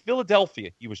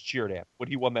 Philadelphia, he was cheered at when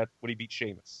he beat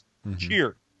Sheamus. Mm-hmm.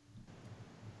 Cheered.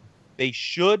 They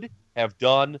should have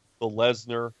done the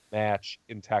Lesnar match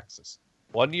in Texas.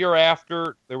 1 year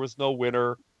after, there was no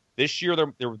winner. This year,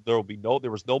 there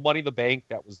was no Money in the Bank.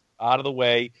 That was out of the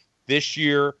way. This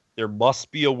year, there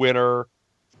must be a winner.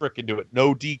 Frickin' do it.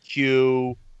 No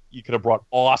DQ. You could have brought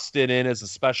Austin in as a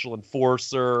special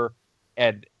enforcer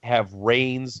and have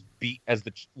Reigns beat as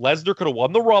the Lesnar could have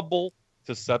won the Rumble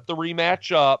to set the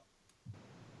rematch up,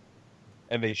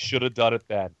 and they should have done it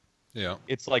then. Yeah.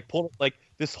 It's like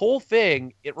this whole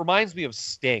thing. It reminds me of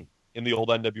Sting in the old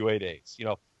NWA days.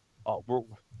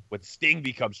 When Sting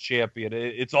becomes champion,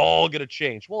 it's all gonna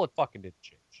change. Well, it fucking didn't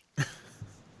change.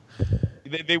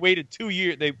 They waited 2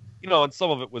 years. And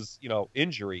some of it was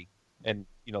injury, and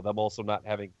them also not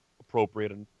having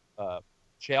appropriate and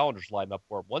challengers lined up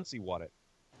for him once he won it.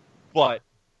 But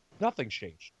nothing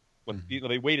changed when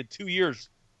they waited 2 years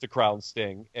to crown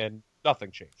Sting, and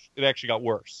nothing changed. It actually got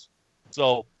worse.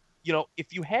 So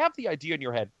if you have the idea in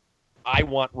your head, I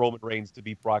want Roman Reigns to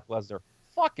beat Brock Lesnar,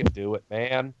 fucking do it,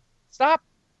 man. Stop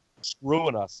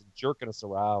screwing us and jerking us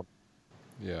around.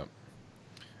 Yeah.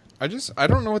 I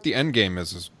don't know what the end game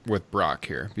is with Brock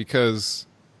here, because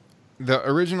the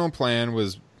original plan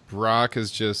was Brock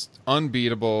is just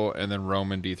unbeatable and then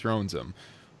Roman dethrones him.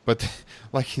 But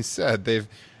like you said, they've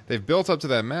built up to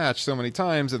that match so many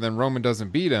times and then Roman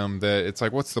doesn't beat him that it's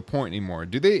like, what's the point anymore?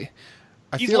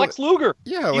 He's Lex Luger.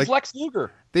 Yeah, he's Lex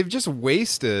Luger. They've just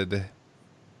wasted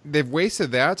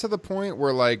that to the point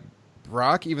where like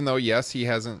Brock, even though yes he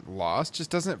hasn't lost, just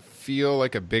doesn't feel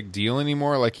like a big deal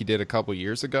anymore like he did a couple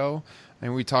years ago.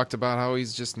 And we talked about how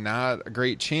he's just not a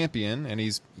great champion, and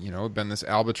he's been this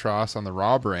albatross on the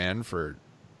Raw brand for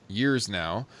years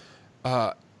now.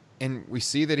 And we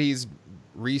see that he's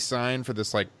re-signed for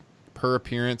this like per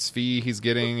appearance fee he's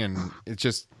getting, and it's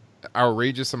just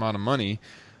outrageous amount of money.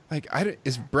 Like,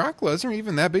 is Brock Lesnar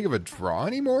even that big of a draw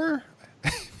anymore?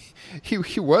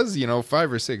 He was,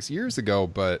 5 or 6 years ago,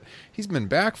 but he's been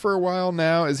back for a while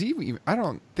now. Is he? I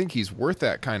don't think he's worth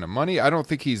that kind of money. I don't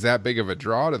think he's that big of a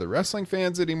draw to the wrestling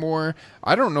fans anymore.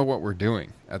 I don't know what we're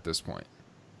doing at this point.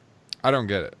 I don't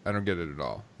get it. I don't get it at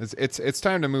all. It's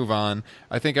time to move on.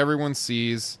 I think everyone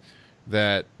sees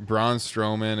that Braun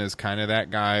Strowman is kind of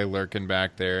that guy lurking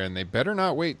back there, and they better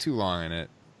not wait too long in it.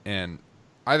 And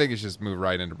I think it's just move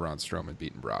right into Braun Strowman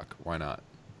beating Brock. Why not?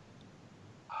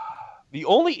 The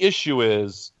only issue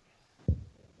is,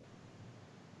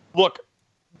 look,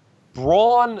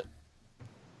 Braun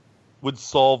would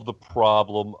solve the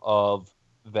problem of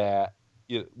that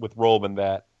with Roman,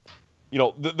 that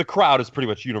the crowd is pretty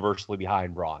much universally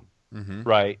behind Braun,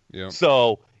 right? Yeah.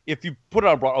 So if you put it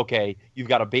on Braun, okay, you've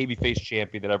got a babyface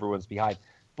champion that everyone's behind.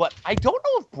 But I don't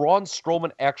know if Braun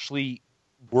Strowman actually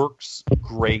works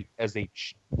great as a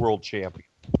world champion.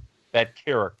 That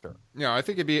character. Yeah, I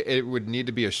think it would need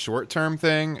to be a short-term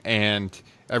thing, and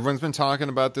everyone's been talking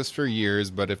about this for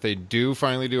years, but if they do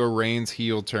finally do a Reigns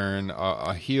heel turn,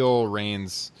 a heel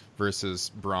Reigns versus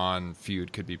Braun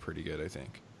feud could be pretty good, I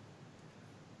think.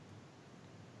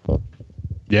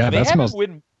 Yeah, do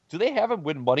they have him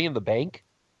win Money in the Bank?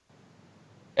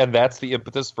 And that's the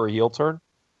impetus for a heel turn?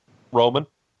 Roman?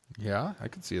 Yeah, I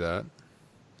could see that.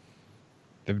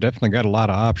 They've definitely got a lot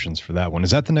of options for that one.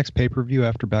 Is that the next pay-per-view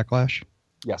after Backlash?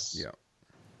 Yes. Yeah.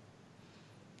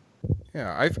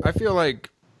 Yeah, I feel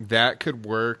like that could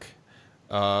work.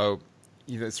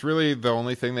 It's really the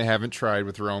only thing they haven't tried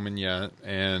with Roman yet,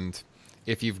 and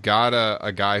if you've got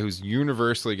a guy who's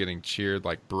universally getting cheered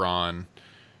like Braun,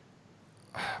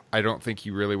 I don't think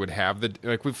you really would have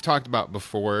like we've talked about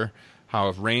before, how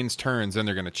if Reigns turns, then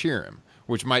they're going to cheer him,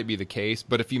 which might be the case.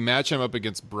 But if you match him up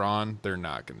against Braun, they're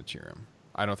not going to cheer him.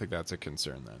 I don't think that's a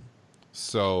concern then.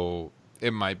 So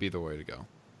it might be the way to go.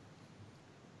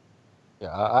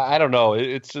 Yeah, I don't know.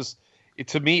 It's just,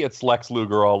 to me, it's Lex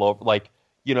Luger all over. Like,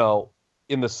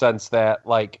 in the sense that,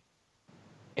 like,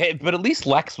 but at least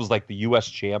Lex was like the U.S.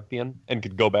 champion and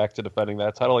could go back to defending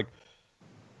that title. Like,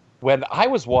 when I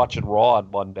was watching Raw on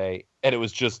Monday, and it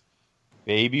was just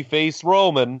babyface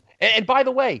Roman, and by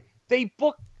the way, they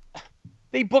booked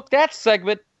that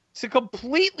segment to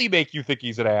completely make you think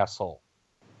he's an asshole.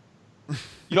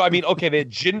 I mean, okay, the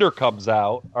Jinder comes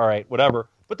out, all right, whatever.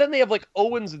 But then they have like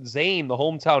Owens and Zayn, the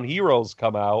hometown heroes,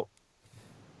 come out,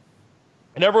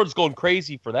 and everyone's going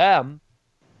crazy for them.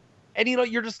 And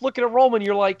you're just looking at Roman,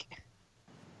 you're like,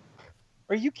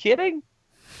 are you kidding?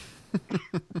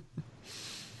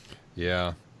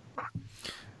 Yeah.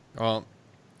 Well,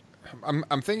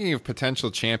 I'm thinking of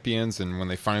potential champions, and when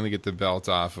they finally get the belt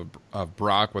off of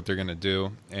Brock, what they're going to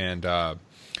do. And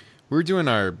we were doing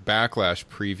our Backlash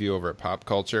preview over at Pop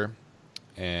Culture,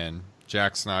 and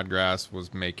Jack Snodgrass was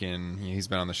he's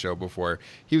been on the show before.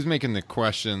 He was making the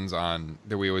questions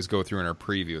that we always go through in our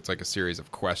preview. It's like a series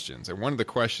of questions. And one of the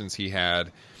questions he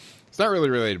had, it's not really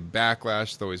related to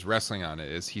Backlash, though he's wrestling on it,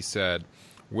 is he said,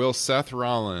 will Seth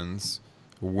Rollins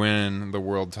win the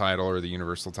world title or the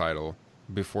Universal title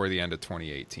before the end of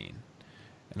 2018?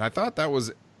 And I thought that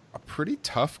was a pretty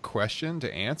tough question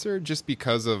to answer just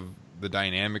because of the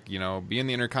dynamic, being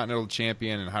the Intercontinental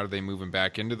Champion and how do they move him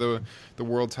back into the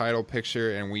world title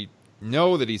picture. And we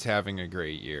know that he's having a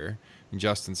great year. And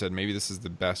Justin said maybe this is the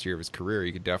best year of his career.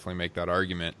 You could definitely make that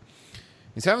argument.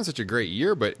 He's having such a great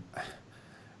year, but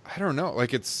I don't know.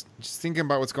 Like, it's just thinking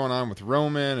about what's going on with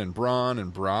Roman and Braun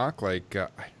and Brock. Like,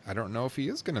 I don't know if he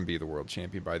is going to be the world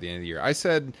champion by the end of the year.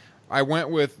 I went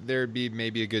with there'd be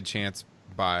maybe a good chance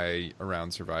by around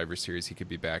Survivor Series he could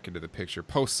be back into the picture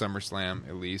post SummerSlam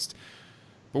at least.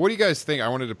 But what do you guys think? I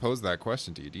wanted to pose that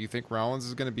question to you. Do you think Rollins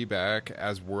is going to be back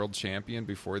as world champion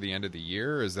before the end of the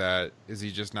year, or is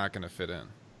he just not going to fit in?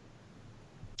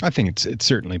 I think it's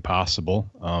certainly possible.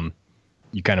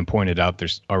 You kind of pointed out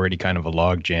there's already kind of a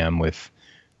log jam with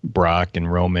Brock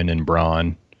and Roman and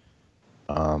Braun.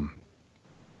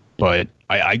 But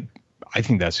I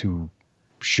think that's who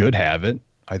should have it.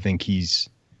 I think he's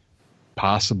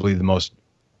possibly the most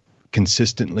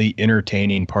consistently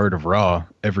entertaining part of Raw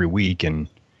every week. And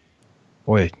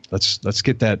boy, let's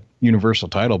get that Universal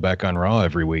title back on Raw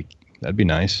every week. That'd be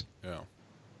nice. Yeah.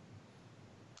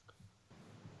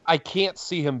 I can't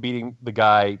see him beating the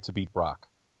guy to beat Brock.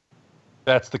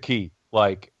 That's the key.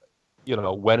 Like,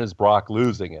 when is Brock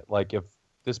losing it? Like, if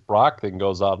this Brock thing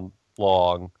goes on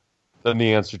long, then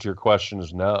the answer to your question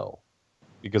is no.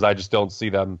 Because I just don't see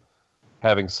them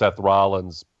having Seth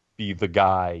Rollins be the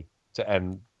guy to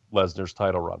end Lesnar's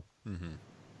title run. Mm-hmm.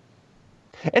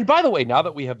 And by the way, now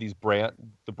that we have the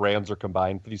brands are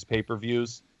combined for these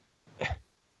pay-per-views, they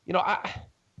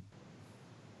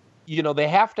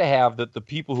have to have the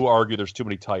people who argue there's too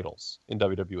many titles in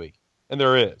WWE. And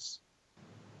there is.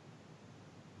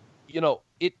 You got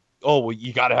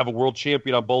to have a world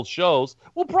champion on both shows.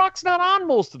 Well, Brock's not on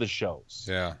most of the shows.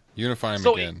 Yeah, unify him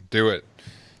again. Do it.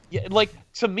 Yeah, like,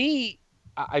 to me,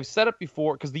 I've said it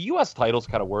before, because the U.S. title's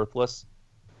kind of worthless.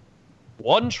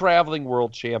 One traveling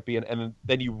world champion, and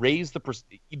then you raise the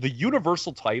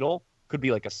Universal title could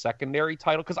be like a secondary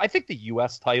title, because I think the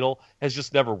U.S. title has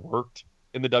just never worked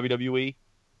in the WWE.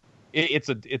 It's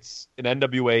an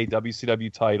NWA,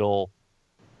 WCW title,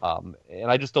 and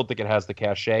I just don't think it has the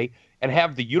cachet. And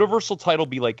have the Universal title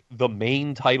be like the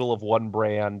main title of one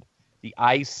brand, the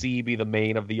IC be the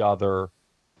main of the other,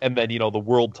 and then, the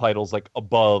world title's like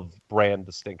above brand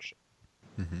distinction.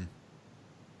 Mm-hmm.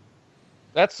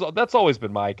 That's always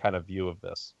been my kind of view of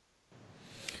this.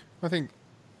 I think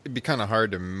it'd be kind of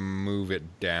hard to move it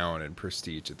down in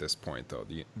prestige at this point, though,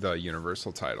 the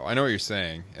Universal title. I know what you're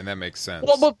saying, and that makes sense.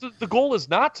 Well, but the goal is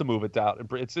not to move it down.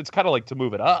 It's kind of like to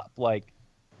move it up. Like,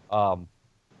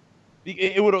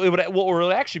 it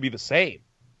would actually be the same,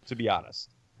 to be honest,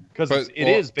 because it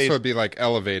is based. So it'd be like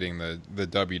elevating the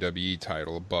WWE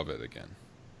title above it again.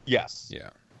 Yes. Yeah.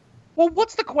 Well,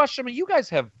 what's the question? I mean, you guys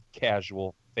have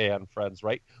casual fan friends,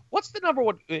 right? What's the number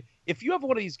one? If you have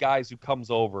one of these guys who comes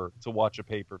over to watch a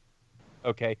paper,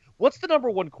 okay, what's the number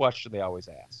one question they always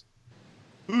ask?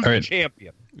 Who's the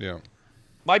champion? Yeah.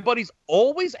 My buddies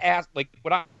always ask, like,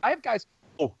 when I have guys,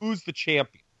 who's the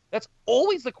champion? That's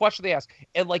always the question they ask.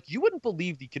 And, like, you wouldn't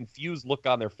believe the confused look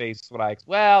on their face when I ask,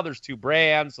 well, there's two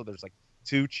brands, so there's, like,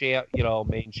 two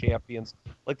main champions.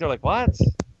 Like they're like, what?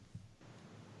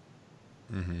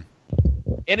 Mm-hmm.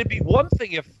 And it'd be one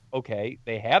thing if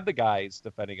they had the guys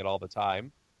defending it all the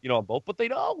time, on both, but they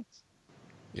don't.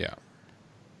 Yeah.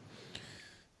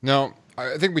 No,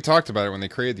 I think we talked about it when they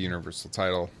created the Universal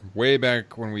title way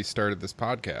back when we started this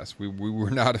podcast. We were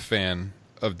not a fan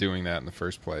of doing that in the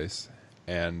first place,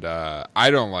 and I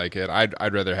don't like it.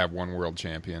 I'd rather have one world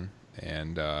champion.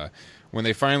 And when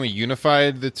they finally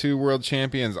unified the two world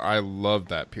champions, I loved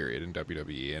that period in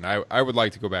WWE, and I would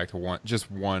like to go back to just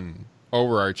one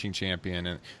overarching champion.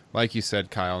 And like you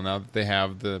said, Kyle, now that they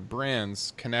have the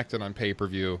brands connected on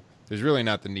pay-per-view, there's really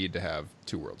not the need to have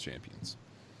two world champions.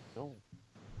 No.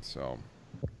 So,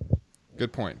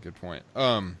 good point.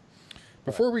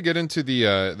 Before we get into the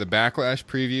Backlash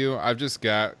preview, I've just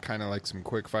got kind of like some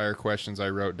quick fire questions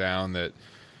I wrote down that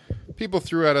people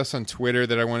threw at us on Twitter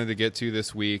that I wanted to get to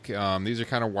this week. These are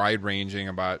kind of wide ranging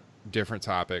about different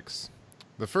topics.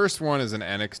 The first one is an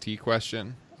NXT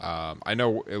question. I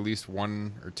know at least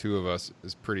one or two of us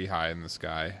is pretty high in the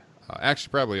sky.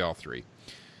 Actually, probably all three.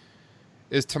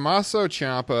 Is Tommaso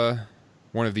Ciampa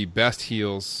one of the best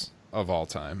heels of all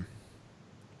time?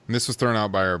 And this was thrown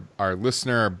out by our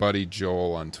listener, our buddy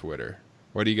Joel on Twitter.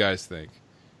 What do you guys think?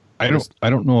 I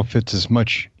don't know if it's as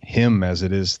much him as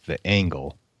it is the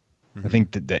angle. Mm-hmm. I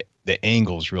think that the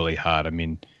angle's really hot. I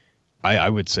mean, I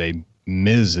would say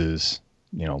Miz is,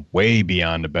 way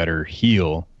beyond a better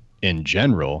heel in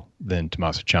general than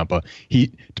Tommaso Ciampa.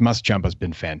 Tommaso Ciampa's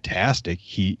been fantastic.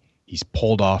 He's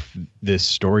pulled off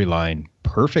this storyline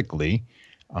perfectly.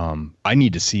 I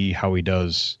need to see how he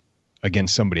does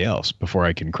against somebody else before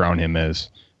I can crown him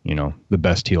as, the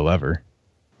best heel ever.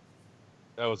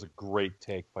 That was a great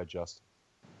take by Justin.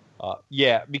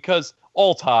 Yeah, because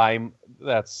all time,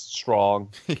 that's strong.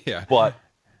 Yeah. But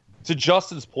to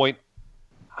Justin's point,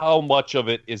 how much of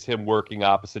it is him working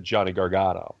opposite Johnny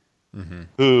Gargano, mm-hmm.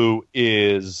 who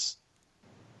is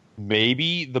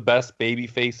maybe the best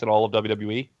babyface in all of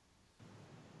WWE,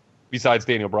 besides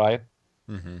Daniel Bryan,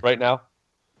 mm-hmm. right now?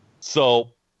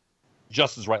 So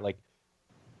Justin's right. Like,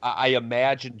 I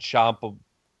imagine Ciampa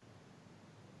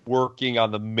working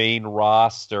on the main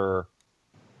roster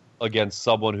against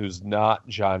someone who's not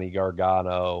Johnny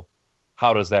Gargano.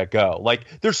 How does that go? Like,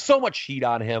 there's so much heat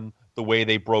on him, the way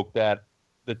they broke the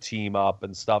team up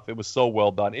and stuff. It was so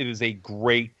well done. It is a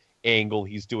great angle.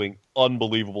 He's doing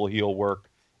unbelievable heel work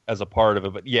as a part of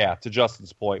it. But yeah, to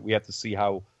Justin's point, we have to see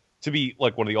how, to be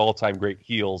like one of the all-time great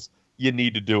heels, you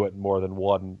need to do it in more than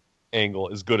one angle,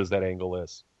 as good as that angle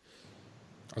is.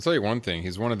 I'll tell you one thing.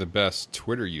 He's one of the best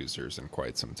Twitter users in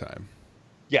quite some time.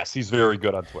 Yes, he's very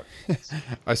good on Twitter.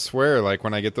 I swear, like,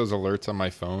 when I get those alerts on my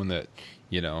phone that,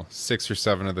 6 or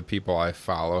 7 of the people I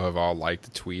follow have all liked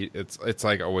a tweet, it's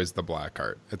like always the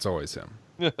Blackheart. It's always him.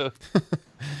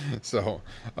 So,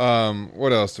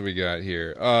 what else do we got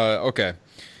here? Okay.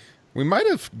 We might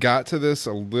have got to this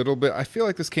a little bit. I feel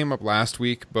like this came up last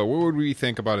week, but what would we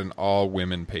think about an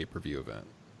all-women pay-per-view event?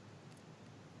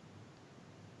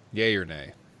 Yay or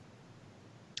nay?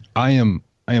 I am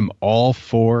all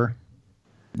for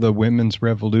the women's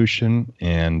revolution,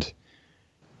 and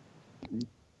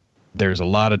there's a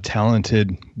lot of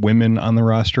talented women on the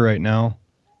roster right now.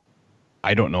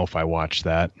 I don't know if I watch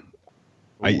that.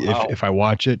 Wow. If I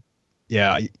watch it,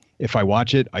 if I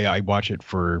watch it, I watch it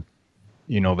for,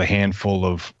 the handful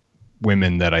of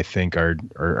women that I think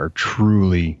are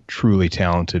truly, truly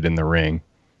talented in the ring.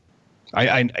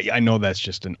 I know that's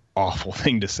just an awful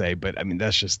thing to say, but I mean,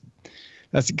 that's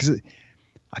because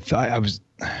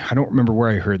I don't remember where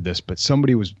I heard this, but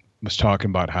somebody was talking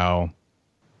about how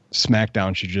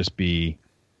SmackDown should just be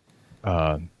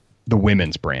the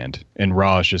women's brand and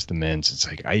Raw is just the men's. It's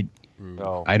like, I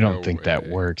don't think that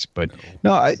works, but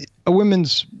a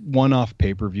women's one-off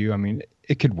pay-per-view, I mean,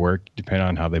 it could work depending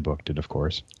on how they booked it, of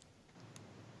course.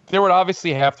 There would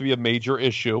obviously have to be a major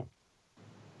issue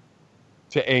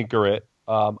to anchor it.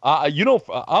 I'm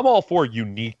all for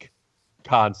unique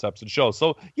concepts and shows.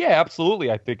 So yeah, absolutely,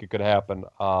 I think it could happen.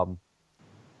 And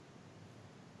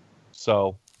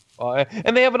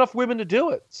they have enough women to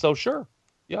do it. So sure,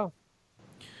 yeah,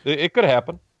 it could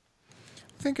happen.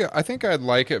 I think I'd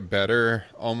like it better,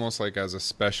 almost like as a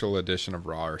special edition of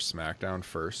Raw or SmackDown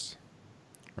first,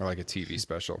 or like a TV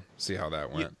special. See how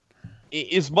that went.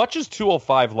 As much as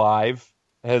 205 Live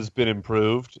has been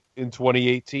improved in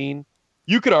 2018,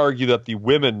 you could argue that the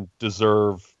women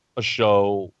deserve a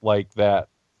show like that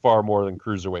far more than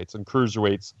cruiserweights, and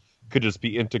cruiserweights could just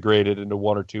be integrated into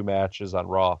 1 or 2 matches on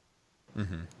Raw.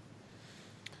 Mm-hmm.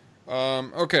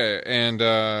 Okay, and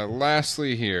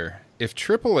lastly here, if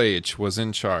Triple H was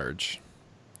in charge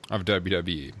of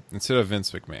WWE instead of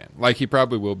Vince McMahon, like he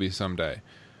probably will be someday,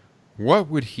 what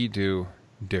would he do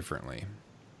differently?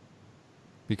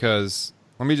 Because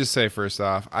let me just say first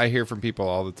off, I hear from people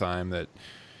all the time that,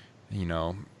 you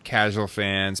know, casual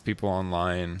fans, people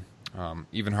online,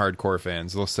 even hardcore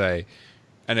fans, they'll say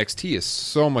NXT is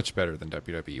so much better than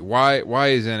WWE. Why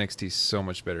is NXT so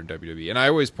much better than WWE? And I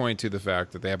always point to the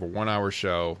fact that they have a 1-hour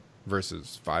show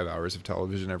versus 5 hours of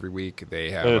television every week.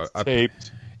 They have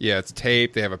taped. Yeah, it's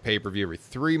taped. They have a pay-per-view every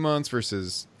 3 months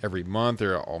versus every month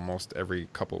or almost every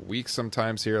couple of weeks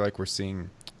sometimes here, like we're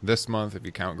seeing this month if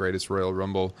you count Greatest Royal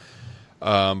Rumble.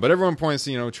 But everyone points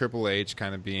to, you know, Triple H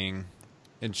kind of being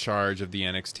in charge of the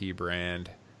NXT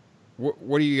brand.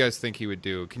 What do you guys think he would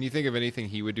do? Can you think of anything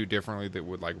he would do differently that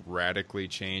would like radically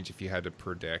change if you had to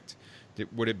predict?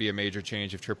 Would it be a major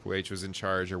change if Triple H was in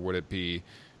charge, or would it be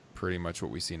pretty much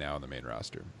what we see now in the main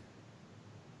roster?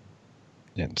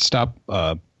 Yeah, stop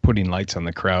putting lights on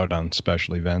the crowd on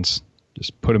special events.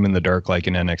 Just put them in the dark like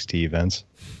in NXT events.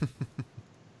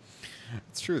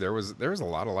 It's true. There was a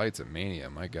lot of lights at Mania.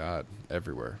 My God,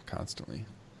 everywhere, constantly.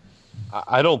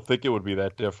 I don't think it would be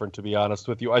that different, to be honest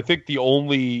with you. I think the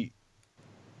only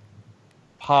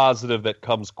positive that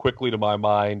comes quickly to my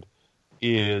mind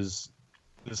is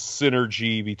the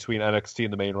synergy between NXT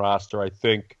and the main roster. I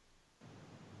think,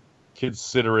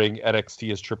 considering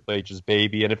NXT is Triple H's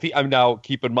baby, and I'm now,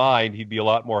 keep in mind, he'd be a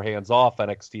lot more hands-off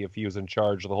NXT if he was in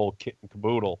charge of the whole kit and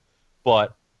caboodle.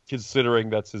 But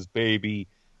considering that's his baby,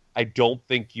 I don't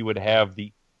think you would have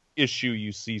the issue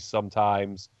you see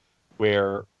sometimes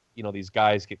where, you know, these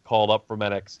guys get called up from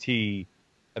NXT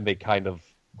and they kind of,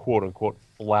 quote-unquote,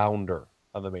 flounder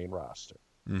on the main roster.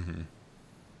 Mm-hmm.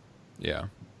 Yeah,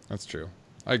 that's true.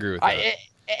 I agree with that.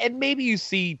 And maybe you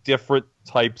see different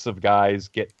types of guys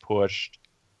get pushed.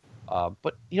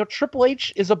 But, you know, Triple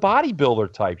H is a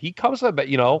bodybuilder type. He comes up,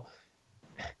 you know,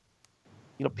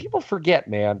 people forget,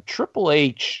 man, Triple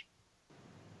H,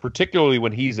 particularly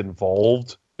when he's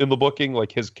involved in the booking,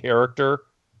 like his character,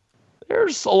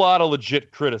 there's a lot of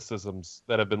legit criticisms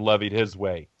that have been levied his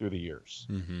way through the years.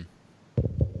 Mm-hmm.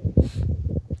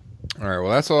 All right,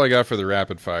 well, that's all I got for the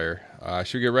rapid fire.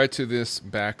 Should we get right to this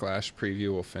Backlash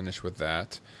preview? We'll finish with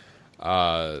that.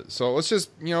 So let's just,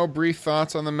 you know, brief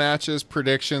thoughts on the matches,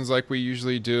 predictions like we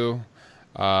usually do.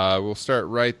 We'll start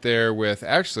right there with,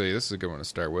 actually, this is a good one to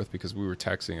start with because we were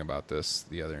texting about this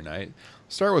the other night.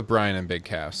 Start with Brian and Big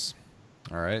Cass.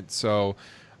 All right, so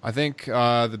I think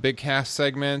the Big Cass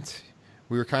segment,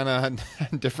 we were kind of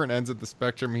on different ends of the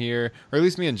spectrum here, or at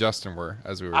least me and Justin were,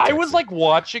 as we were texting. I was like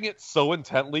watching it so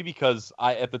intently because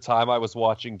at the time I was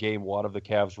watching Game 1 of the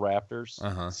Cavs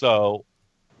Raptors. So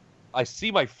I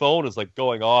see my phone is like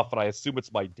going off, and I assume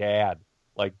it's my dad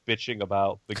like bitching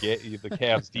about the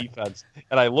Cavs defense,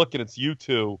 and I look and it's you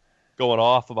two going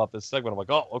off about this segment. I'm like,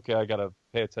 oh, okay, I gotta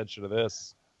pay attention to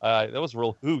this. That was a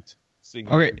real hoot seeing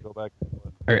you go back.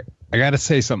 All right, I gotta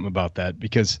say something about that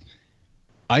because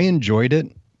I enjoyed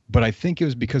it, but I think it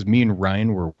was because me and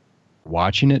Ryan were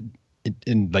watching it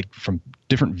in like from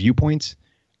different viewpoints.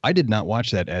 I did not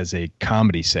watch that as a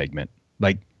comedy segment.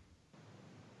 Like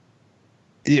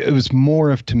it was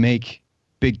more of to make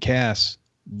Big Cass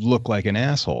look like an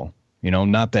asshole, you know,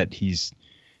 not that he's,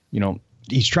 you know,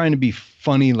 he's trying to be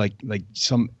funny like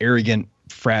some arrogant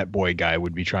frat boy guy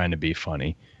would be trying to be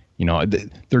funny. You know,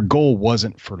 their goal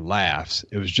wasn't for laughs.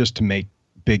 It was just to make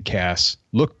Big Cass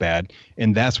look bad,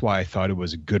 and that's why I thought it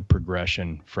was a good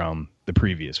progression from the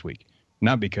previous week,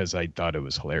 not because I thought it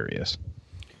was hilarious.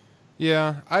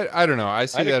 Yeah, I don't know. I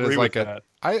see that as like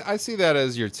I see that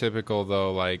as your typical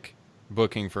though, like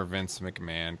booking for Vince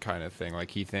McMahon kind of thing.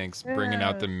 Like he thinks bringing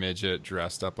out the midget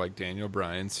dressed up like Daniel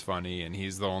Bryan's funny, and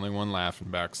he's the only one laughing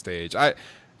backstage. I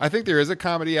think there is a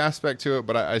comedy aspect to it,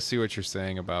 but I see what you're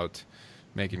saying about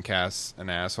making Cass an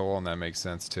asshole, and that makes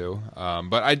sense too.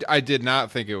 But I did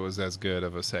not think it was as good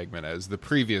of a segment as the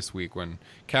previous week when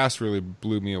Cass really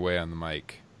blew me away on the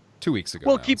mic 2 weeks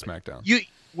ago on SmackDown.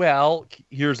 Well,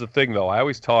 here's the thing, though. I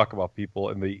always talk about people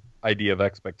and the idea of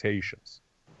expectations.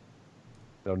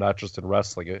 You know, not just in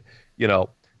wrestling. You know,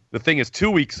 the thing is,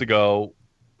 2 weeks ago,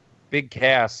 Big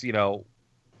Cass, you know,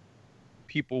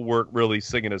 people weren't really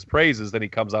singing his praises. Then he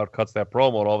comes out, cuts that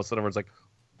promo, and all of a sudden everyone's like,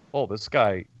 oh, this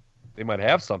guy, they might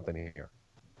have something here.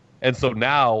 And so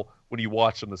now, when you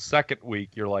watch him the second week,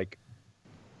 you're like,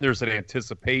 there's an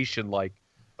anticipation like,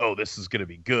 oh, this is going to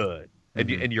be good.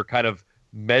 Mm-hmm. And you're kind of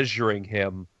measuring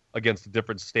him against a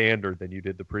different standard than you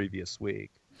did the previous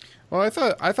week. Well, I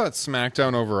thought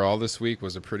SmackDown overall this week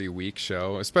was a pretty weak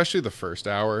show, especially the first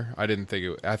hour. I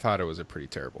thought it was a pretty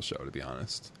terrible show, to be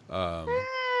honest.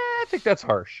 I think that's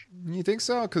harsh. You think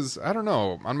so? Because I don't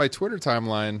know. On my Twitter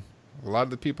timeline, A lot of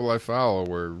the people I follow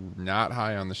were not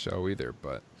high on the show either,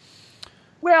 but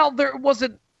Well, there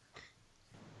wasn't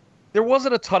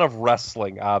a ton of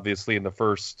wrestling, obviously, in the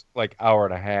first hour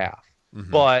and a half. Mhm.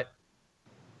 But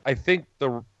I think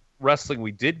the wrestling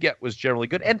we did get was generally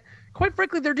good. And quite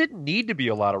frankly, there didn't need to be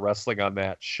a lot of wrestling on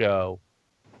that show.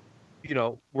 You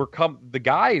know, the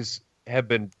guys have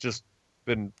been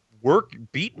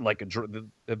beaten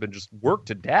have been just worked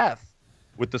to death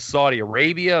with the Saudi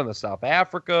Arabia and the South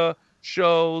Africa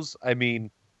shows. I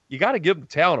mean, you got to give the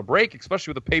talent a break,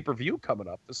 especially with the pay-per-view coming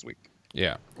up this week.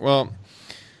 yeah. Well,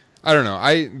 I don't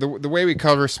know. The way we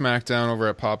cover SmackDown over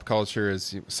at Pop Culture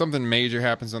is something major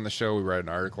happens on the show, we write an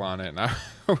article on it, and I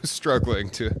was struggling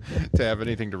to have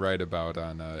anything to write about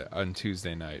on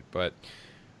Tuesday night. But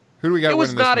who do we got? It was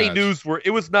winning this not match?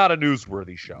 It was not a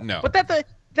newsworthy show. No, but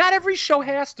not every show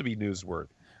has to be newsworthy.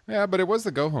 Yeah, but it was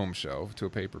the go home show to a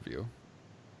pay-per-view.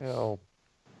 You know,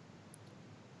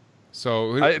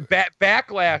 so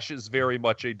Backlash is very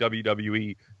much a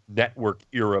WWE Network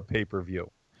era pay-per-view.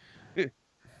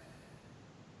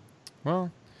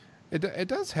 Well, it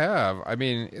does have. I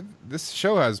mean, this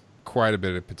show has quite a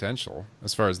bit of potential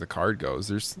as far as the card goes.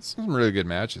 There's some really good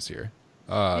matches here.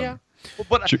 Yeah,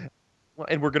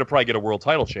 and we're going to probably get a world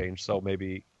title change, so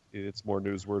maybe it's more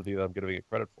newsworthy than I'm giving it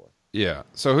credit for. Yeah.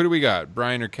 So who do we got,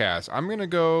 Brian or Cass? I'm going to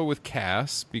go with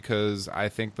Cass because I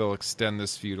think they'll extend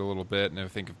this feud a little bit, and I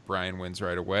think if Brian wins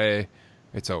right away,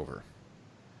 it's over.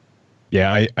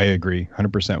 Yeah, I agree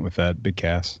 100% with that. Big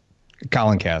Cass.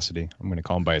 Colin Cassidy. I'm going to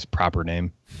call him by his proper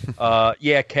name.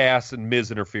 Yeah, Cass and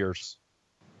Miz interferes.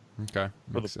 Okay.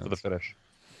 For the finish.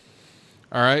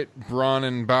 All right. Braun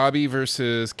and Bobby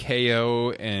versus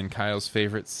KO and Kyle's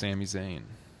favorite, Sami Zayn.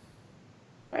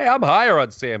 Hey, I'm higher on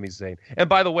Sami Zayn. And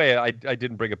by the way, I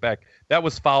didn't bring it back. That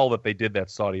was foul that they did that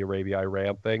Saudi Arabia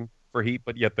Iran thing for Heat,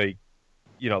 but yet they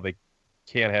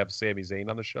can't have Sami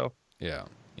Zayn on the show. Yeah.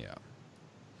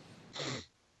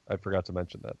 I forgot to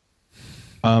mention that.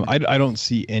 I don't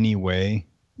see any way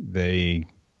they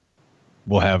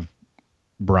will have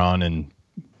Braun and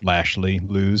Lashley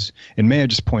lose. And may I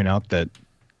just point out that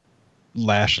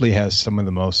Lashley has some of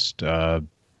the most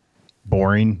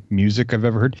boring music I've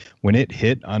ever heard. When it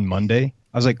hit on Monday,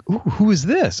 I was like, "Ooh, who is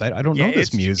this? I don't know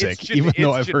this music," even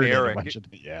though I've heard it a bunch of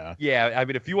it. Yeah. Yeah, I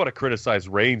mean, if you want to criticize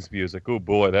Reigns' music, oh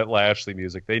boy, that Lashley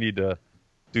music, they need to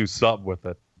do something with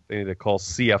it. They need to call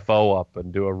CFO up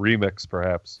and do a remix,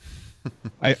 perhaps.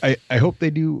 I hope they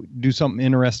do something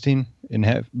interesting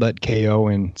and let KO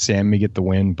and Sammy get the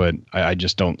win, but I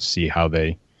just don't see how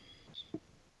they,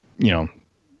 don't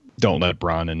let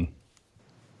Braun and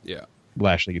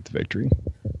Lashley get the victory.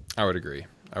 I would agree.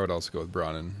 I would also go with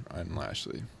Braun and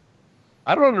Lashley.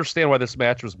 I don't understand why this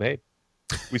match was made.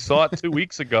 We saw it 2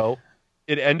 weeks ago.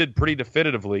 It ended pretty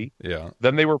definitively. Yeah.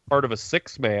 Then they were part of a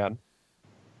 6-man.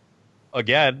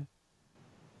 Again,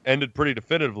 ended pretty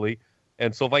definitively.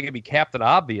 And so if I can be Captain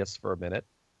Obvious for a minute,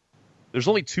 there's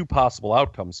only 2 possible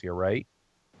outcomes here, right?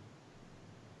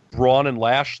 Braun and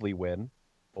Lashley win.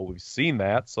 Well, we've seen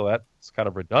that, so that's kind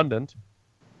of redundant.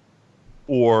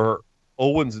 Or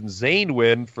Owens and Zayn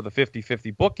win for the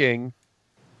 50-50 booking,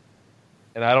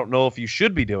 and I don't know if you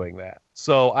should be doing that.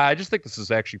 So I just think this is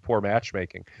actually poor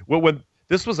matchmaking. When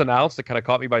this was announced, it kind of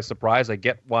caught me by surprise. I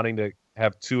get wanting to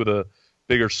have 2 of the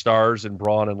bigger stars in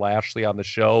Braun and Lashley on the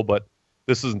show, but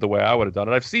this isn't the way I would have done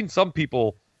it. I've seen some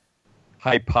people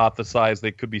hypothesize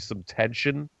there could be some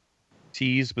tension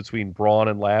teased between Braun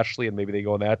and Lashley, and maybe they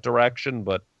go in that direction.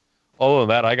 But other than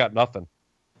that, I got nothing.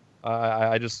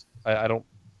 I don't.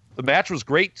 The match was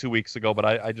great 2 weeks ago, but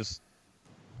I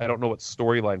don't know what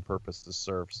storyline purpose this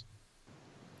serves.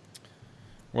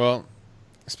 Well,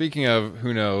 speaking of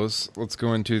who knows, let's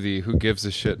go into the who gives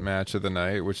a shit match of the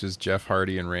night, which is Jeff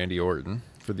Hardy and Randy Orton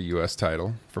for the U.S.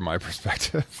 title, from my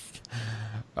perspective.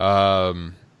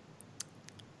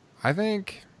 I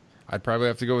think I'd probably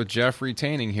have to go with Jeff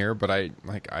retaining here, but I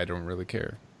don't really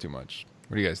care too much.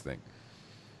 What do you guys think?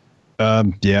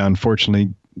 Yeah,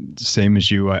 unfortunately, same as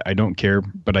you. I don't care,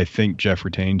 but I think Jeff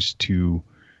retains to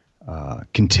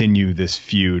continue this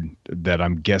feud that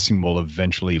I'm guessing will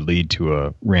eventually lead to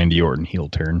a Randy Orton heel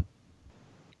turn.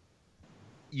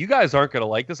 You guys aren't going to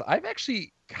like this. I've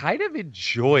actually kind of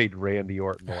enjoyed Randy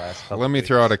Orton the last couple Let me weeks.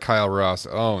 throw out a Kyle Ross.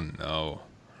 Oh, no.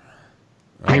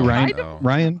 Hey, Oh, Ryan, no.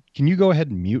 Ryan, can you go ahead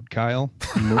and mute Kyle?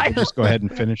 And we'll just go ahead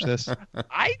and finish this.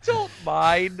 I don't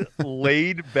mind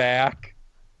laid back.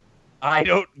 I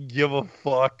don't give a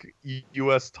fuck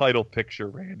U.S. title picture,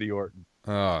 Randy Orton.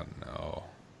 Oh, no.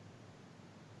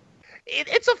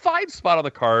 It's a fine spot on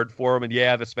the card for him, and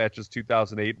yeah, this match is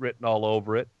 2008 written all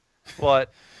over it.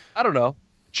 But I don't know.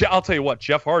 I'll tell you what,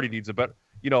 Jeff Hardy needs a better.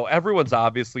 everyone's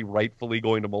obviously rightfully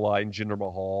going to malign Jinder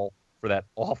Mahal for that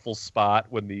awful spot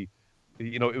when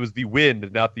it was the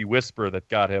wind, not the whisper, that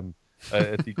got him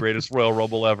at the greatest Royal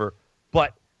Rumble ever.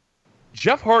 But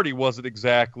Jeff Hardy wasn't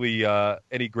exactly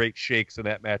any great shakes in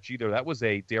that match either. That was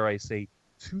a, dare I say,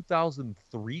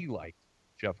 2003-like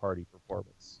Jeff Hardy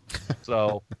performance.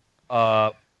 So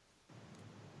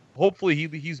hopefully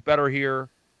he's better here.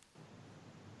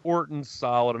 Orton's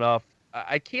solid enough.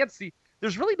 I can't see.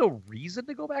 There's really no reason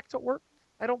to go back to Orton,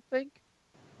 I don't think.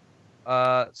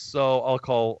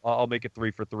 So I'll make it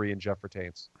 3 for 3 and Jeff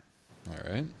retains.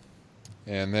 All right.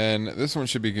 And then this one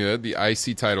should be good. The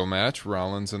IC title match,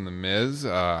 Rollins and The Miz.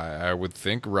 I would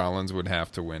think Rollins would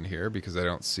have to win here because I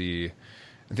don't see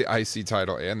the IC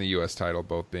title and the US title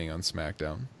both being on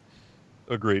SmackDown.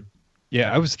 Agreed.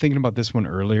 Yeah, I was thinking about this one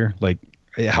earlier, like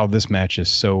how this match is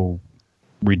so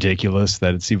ridiculous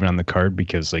that it's even on the card,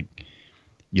 because like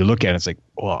you look at it, it's like,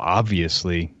 well,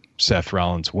 obviously Seth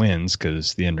Rollins wins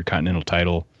because the Intercontinental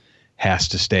title has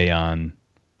to stay on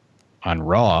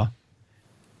Raw.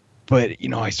 But,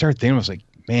 I started thinking, I was like,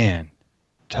 man,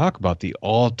 talk about the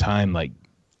all-time, like,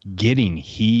 getting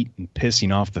heat and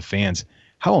pissing off the fans.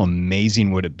 How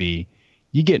amazing would it be?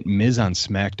 You get Miz on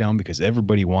SmackDown because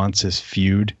everybody wants this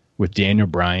feud with Daniel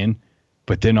Bryan,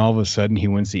 but then all of a sudden he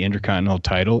wins the Intercontinental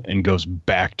title and goes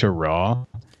back to Raw.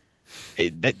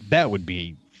 That would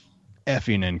be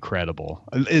effing incredible.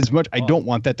 I don't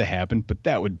want that to happen, but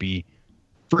that would be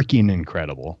freaking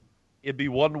incredible. It'd be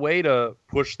one way to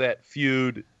push that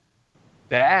feud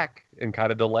back and kind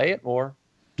of delay it more.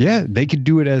 Yeah, they could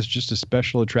do it as just a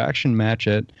special attraction match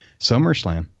at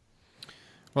SummerSlam.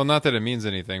 Well, not that it means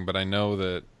anything, but I know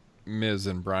that Miz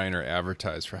and Bryan are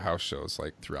advertised for house shows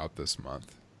like throughout this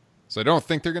month. So I don't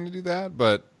think they're going to do that,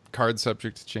 but card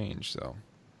subject to change. So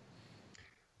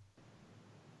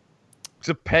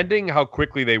depending how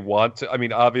quickly they want to. I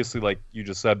mean, obviously, like you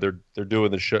just said, they're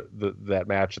doing that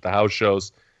match at the house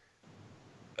shows.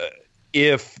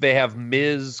 If they have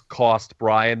Miz cost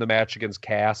Bryan the match against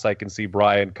Cass, I can see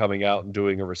Bryan coming out and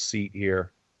doing a receipt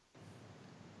here.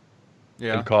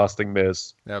 Yeah. And costing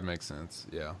Miz. That makes sense.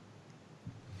 Yeah.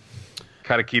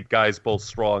 Kind of keep guys both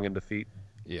strong in defeat.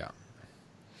 Yeah.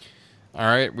 All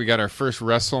right, we got our first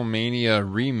WrestleMania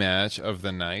rematch of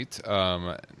the night.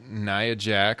 Nia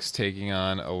Jax taking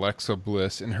on Alexa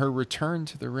Bliss in her return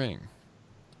to the ring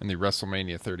in the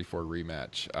WrestleMania 34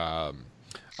 rematch.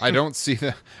 I don't see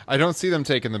them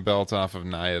taking the belt off of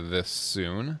Nia this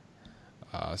soon.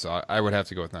 So I would have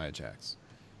to go with Nia Jax.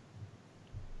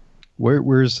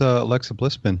 Where's Alexa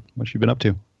Bliss been? What's she been up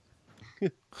to?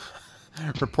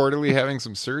 Reportedly having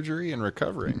some surgery and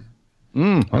recovering.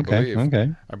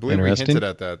 Okay. I believe we hinted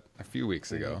at that a few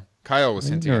weeks ago. Kyle was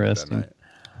hinting at it that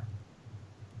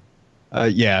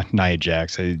night. Yeah, Nia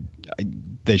Jax.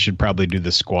 They should probably do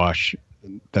the squash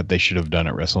that they should have done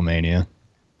at WrestleMania.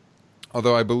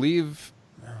 Although I believe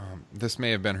this may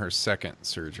have been her second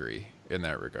surgery in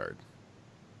that regard.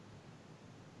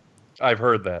 I've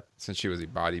heard that. Since she was a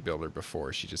bodybuilder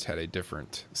before, she just had a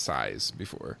different size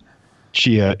before.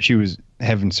 She was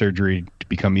having surgery to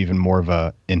become even more of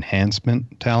a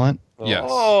enhancement talent. Yes.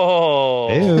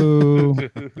 Oh.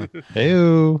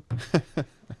 Hey-o.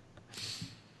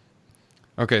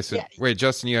 Okay, so wait,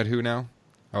 Justin, you had who now?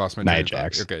 I lost my Nia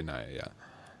Jax. Okay, Nia, yeah.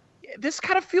 This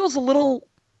kind of feels a little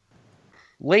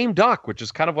lame duck, which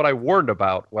is kind of what I warned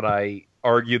about when I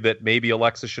argued that maybe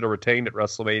Alexa should have retained at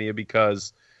WrestleMania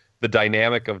because the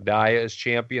dynamic of Nia as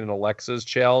champion and Alexa as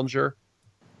challenger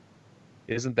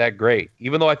isn't that great.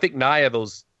 Even though I think Nia,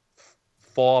 those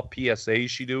fall PSAs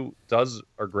she does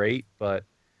are great, but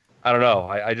I don't know.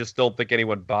 I just don't think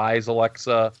anyone buys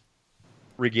Alexa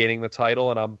regaining the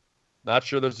title, and I'm not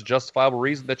sure there's a justifiable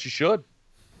reason that she should.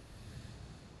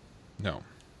 No.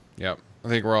 Yep. I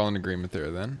think we're all in agreement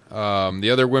there then. The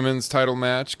other women's title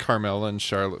match, Carmella and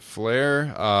Charlotte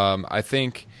Flair. I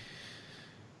think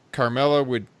Carmella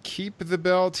would keep the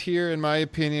belt here, in my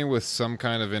opinion, with some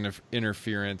kind of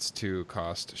interference to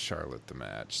cost Charlotte the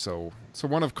match. So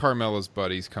one of Carmella's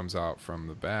buddies comes out from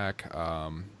the back.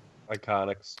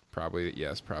 Iconics. Probably the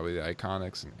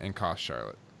Iconics and cost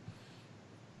Charlotte.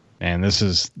 Man, this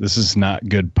is not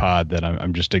good pod that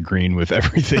I'm just agreeing with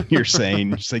everything you're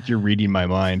saying. It's like you're reading my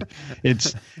mind.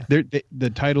 It's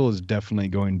the title is definitely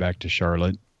going back to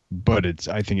Charlotte, but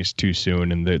I think it's too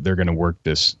soon, and they're going to work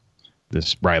this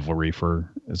rivalry for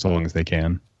as long as they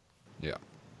can. Yeah.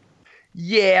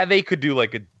 Yeah, they could do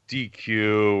like a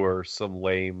DQ or some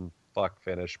lame fuck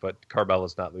finish, but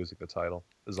Carmella's not losing the title,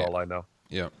 is all I know.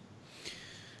 Yeah.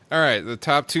 All right, the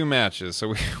top two matches.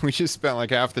 So we just spent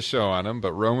like half the show on them,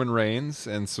 but Roman Reigns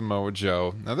and Samoa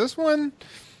Joe. Now this one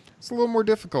it's a little more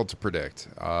difficult to predict.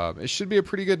 It should be a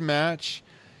pretty good match.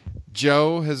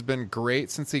 Joe has been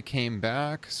great since he came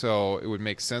back, so it would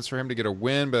make sense for him to get a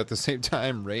win, but at the same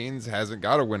time, Reigns hasn't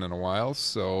got a win in a while,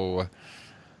 so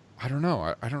I don't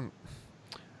know.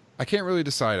 I can't really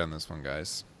decide on this one,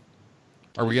 guys.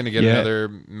 Are we going to get another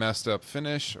messed up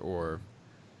finish, or?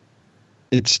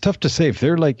 It's tough to say if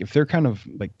they're kind of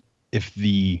like, if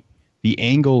the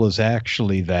angle is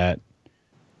actually that,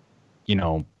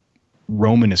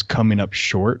 Roman is coming up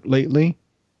short lately.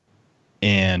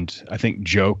 And I think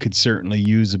Joe could certainly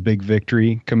use a big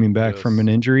victory coming back from an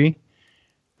injury.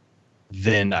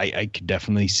 Then I could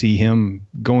definitely see him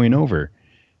going over.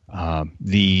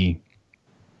 The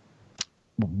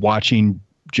watching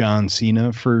John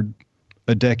Cena for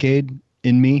a decade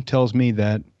in me tells me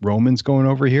that Roman's going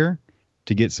over here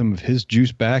to get some of his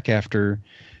juice back after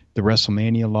the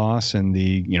WrestleMania loss and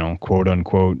the, quote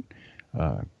unquote,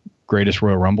 greatest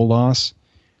Royal Rumble loss.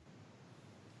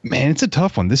 Man, it's a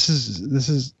tough one. This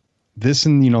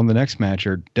and the next match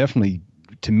are definitely,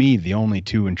 to me, the only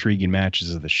two intriguing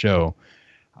matches of the show.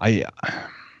 I'm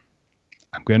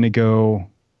gonna go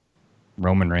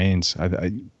Roman Reigns.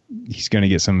 He's gonna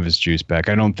get some of his juice back.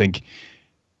 I don't think.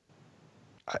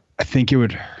 I think it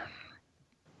would.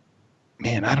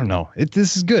 Man, I don't know.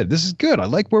 This is good. This is good. I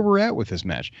like where we're at with this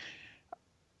match.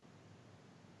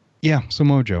 Yeah,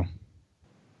 Samoa Joe.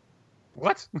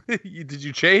 What? Did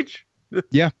you change?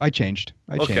 Yeah, I changed.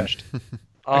 I changed.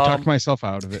 I talked myself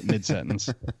out of it mid-sentence.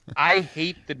 I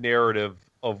hate the narrative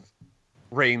of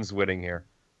Reigns winning here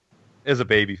as a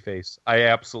babyface. I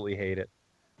absolutely hate it.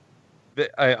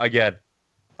 I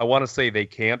want to say they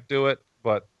can't do it,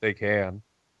 but they can.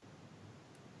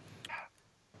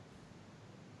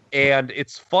 And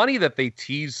it's funny that they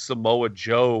tease Samoa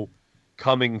Joe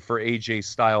coming for AJ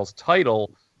Styles'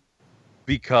 title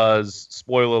because,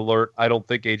 spoiler alert, I don't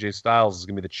think AJ Styles is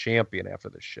going to be the champion after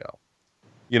this show.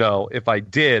 If I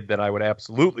did, then I would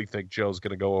absolutely think Joe's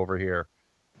going to go over here.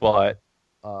 But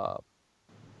I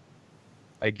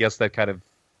guess that kind of,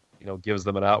 gives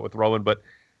them an out with Roman. But,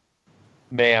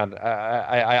 man,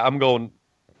 I'm going...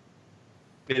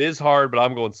 It is hard, but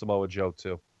I'm going Samoa Joe,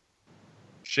 too.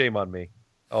 Shame on me.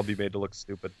 I'll be made to look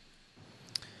stupid.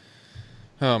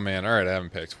 Oh, man. All right, I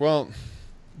haven't picked. Well,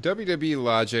 WWE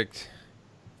logic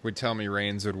would tell me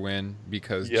Reigns would win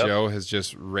because Joe has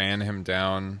just ran him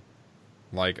down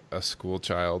like a school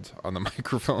child on the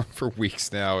microphone for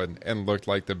weeks now and looked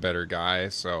like the better guy.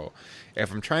 So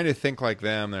if I'm trying to think like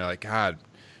them, they're like, God,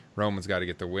 Roman's got to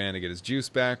get the win to get his juice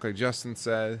back, like Justin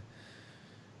said.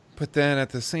 But then at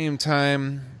the same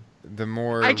time, the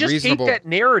more I just reasonable... hate that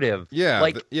narrative. Yeah,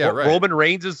 like right.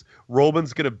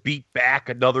 Roman's going to beat back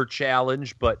another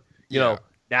challenge, but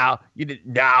now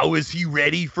is he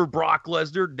ready for Brock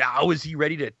Lesnar? Now is he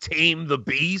ready to tame the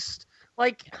beast?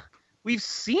 Like, we've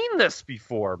seen this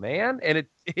before, man, and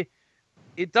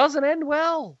it doesn't end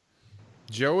well.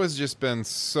 Joe has just been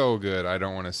so good. I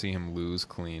don't want to see him lose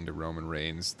clean to Roman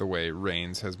Reigns the way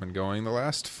Reigns has been going the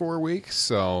last 4 weeks.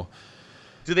 So,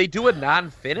 do they do a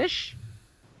non-finish?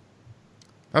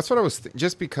 That's what I was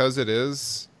just because it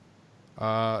is,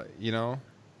 interbrand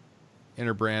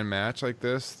match like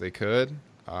this, they could.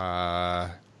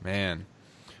 Man.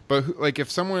 But, if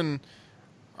someone...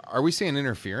 Are we seeing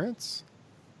interference?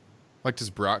 Like, does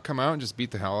Brock come out and just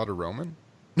beat the hell out of Roman?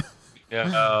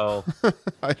 No.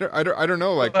 I don't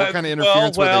know. Like, what kind of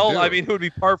interference would they do? I mean, it'd be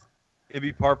par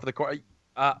for the course.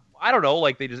 I don't know.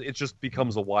 Like, it just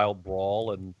becomes a wild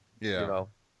brawl and,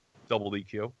 double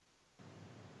DQ.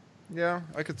 Yeah,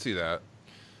 I could see that.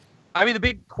 I mean, the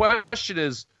big question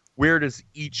is, where does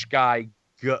each guy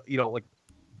go,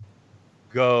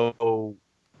 go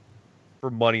for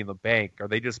Money in the Bank? Are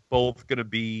they just both going to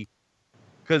be...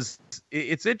 Because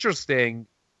it's interesting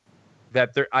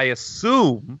that I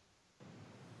assume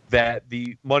that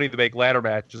the Money in the Bank ladder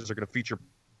matches are going to feature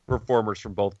performers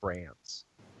from both brands.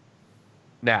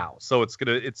 Now, so it's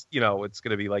going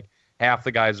to be like half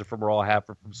the guys are from Raw, half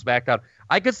are from SmackDown.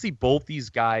 I could see both these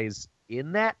guys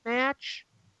in that match.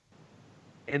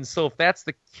 And so if that's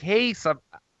the case, I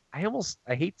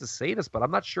hate to say this, but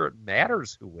I'm not sure it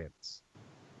matters who wins.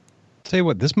 Tell you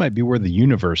what, this might be where the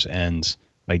universe ends.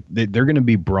 Like, they're going to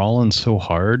be brawling so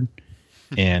hard,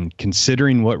 and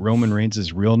considering what Roman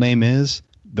Reigns' real name is,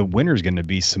 the winner's going to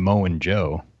be Samoan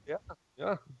Joe. Yeah.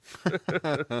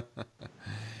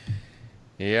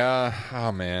 Yeah.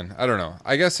 Oh, man. I don't know.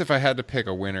 I guess if I had to pick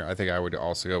a winner, I think I would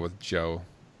also go with Joe,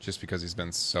 just because he's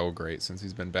been so great since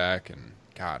he's been back, and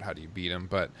God, how do you beat him?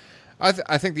 But I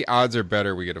think the odds are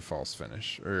better we get a false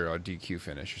finish or a DQ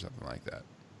finish or something like that.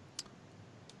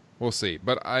 We'll see.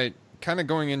 But kind of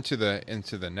going into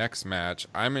the next match,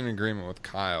 I'm in agreement with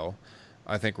Kyle.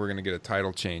 I think we're going to get a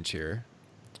title change here.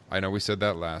 I know we said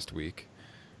that last week,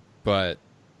 but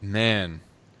man,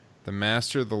 the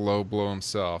master of the low blow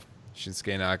himself,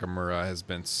 Shinsuke Nakamura, has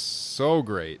been so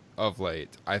great of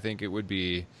late. I think it would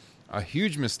be a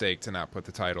huge mistake to not put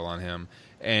the title on him.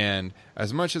 And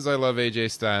as much as I love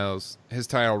AJ Styles, his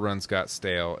title runs got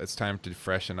stale. It's time to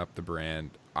freshen up the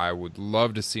brand. I would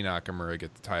love to see Nakamura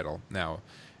get the title. Now,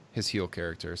 his heel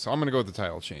character. So I'm going to go with the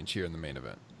title change here in the main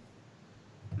event.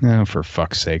 No, for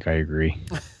fuck's sake, I agree.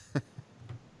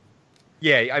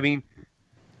 Yeah, I mean,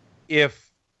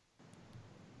 if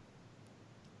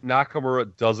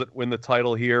Nakamura doesn't win the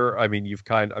title here, I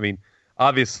mean,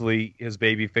 obviously his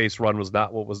babyface run was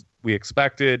not what we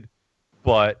expected,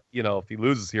 but, you know, if he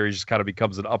loses here, he just kind of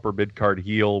becomes an upper mid-card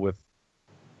heel with,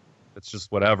 it's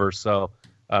just whatever. So,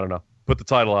 I don't know. Put the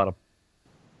title on him.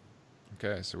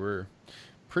 Okay, so we're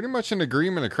pretty much in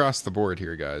agreement across the board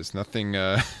here, guys. Nothing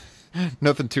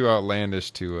nothing too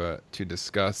outlandish to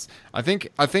discuss. I think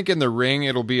in the ring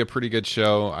it'll be a pretty good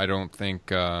show. I don't think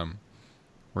we're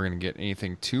going to get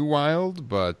anything too wild,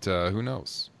 but who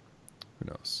knows?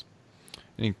 Who knows?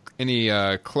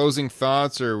 Any closing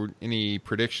thoughts or any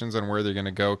predictions on where they're going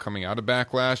to go coming out of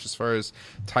Backlash as far as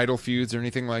title feuds or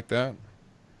anything like that?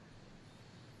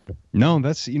 No,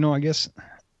 that's, I guess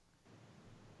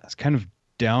that's kind of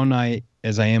down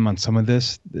as I am on some of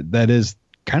this. That is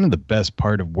kind of the best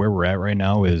part of where we're at right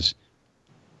now is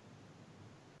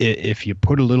if you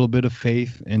put a little bit of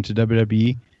faith into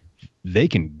WWE, they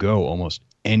can go almost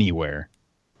anywhere,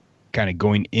 kind of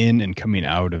going in and coming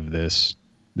out of this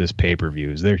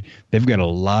pay-per-views. They've got a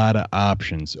lot of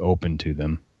options open to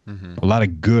them, a lot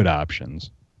of good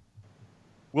options.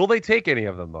 Will they take any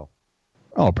of them, though?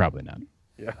 Oh, probably not.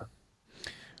 Yeah.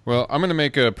 Well, I'm going to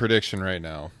make a prediction right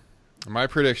now. My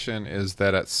prediction is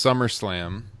that at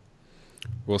SummerSlam,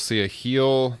 we'll see a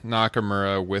heel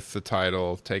Nakamura with the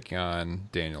title taking on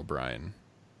Daniel Bryan.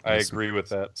 I agree with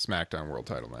that. SmackDown World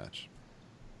Title match.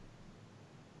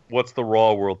 What's the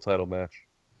Raw World Title match?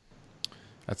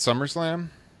 At SummerSlam?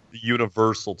 The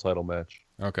Universal Title match.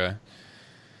 Okay.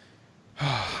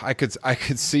 I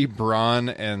could see Braun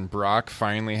and Brock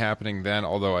finally happening then,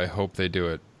 although I hope they do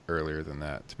it earlier than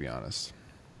that, to be honest.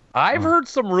 I've heard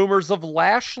some rumors of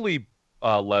Lashley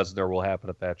Lesnar will happen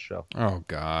at that show. Oh,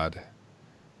 God.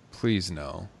 Please,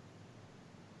 no.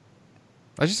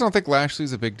 I just don't think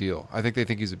Lashley's a big deal. I think they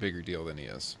think he's a bigger deal than he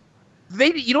is.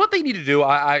 You know what they need to do?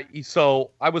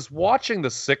 So I was watching the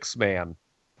 6-man,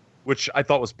 which I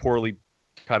thought was poorly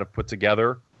kind of put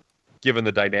together, given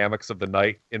the dynamics of the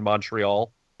night in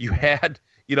Montreal. You had,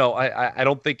 I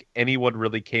don't think anyone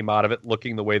really came out of it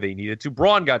looking the way they needed to.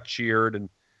 Braun got cheered, and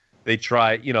they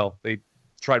tried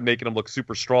making him look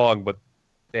super strong, but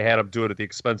they had him do it at the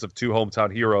expense of 2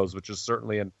 hometown heroes, which is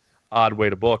certainly an odd way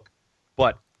to book.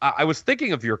 But I was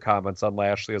thinking of your comments on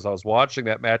Lashley as I was watching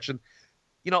that match, and,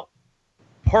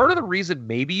 part of the reason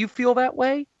maybe you feel that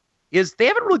way is they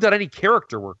haven't really done any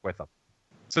character work with him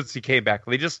since he came back.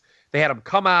 They had him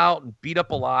come out and beat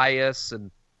up Elias, and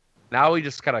now he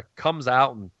just kind of comes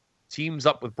out and teams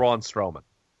up with Braun Strowman.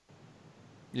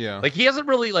 Yeah. Like, he hasn't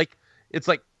really, it's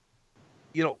like,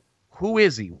 who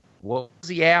is he? What is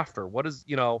he after? What is,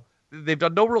 they've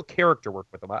done no real character work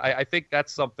with him. I think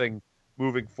that's something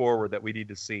moving forward that we need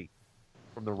to see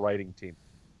from the writing team.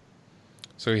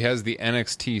 So he has the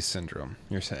NXT syndrome,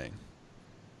 you're saying,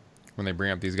 when they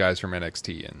bring up these guys from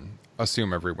NXT and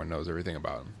assume everyone knows everything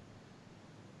about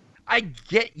him.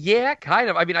 Yeah,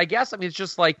 kind of. I guess it's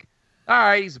just like, all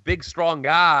right, he's a big, strong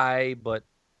guy, but,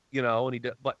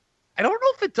 but I don't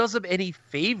know if it does him any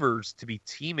favors to be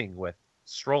teaming with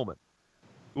Strowman,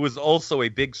 who is also a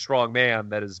big, strong man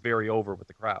that is very over with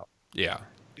the crowd. Yeah.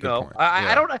 Point.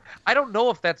 I don't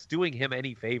know if that's doing him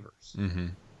any favors. Mm-hmm.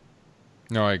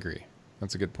 No, I agree.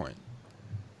 That's a good point.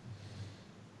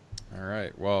 All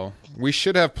right. Well, we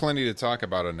should have plenty to talk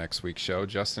about on next week's show.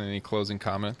 Justin, any closing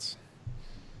comments?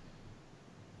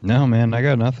 No, man, I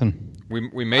got nothing.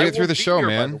 We made it through the show,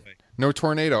 man. No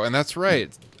tornado. And that's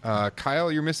right.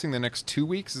 Kyle, you're missing the next 2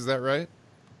 weeks. Is that right?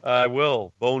 I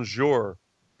will. Bonjour.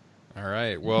 All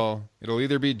right. Well, it'll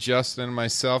either be Justin and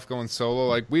myself going solo,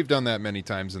 like we've done that many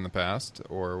times in the past,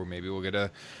 or maybe we'll get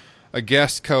a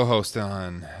guest co-host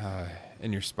on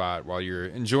in your spot while you're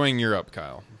enjoying Europe,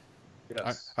 Kyle.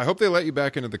 Yes. I hope they let you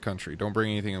back into the country. Don't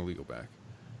bring anything illegal back.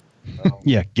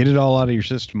 Yeah, get it all out of your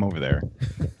system over there.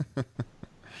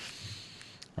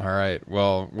 All right.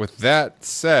 Well, with that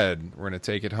said, we're going to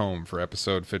take it home for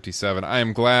episode 57. I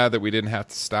am glad that we didn't have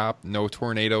to stop. No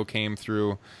tornado came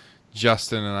through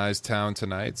Justin and I's town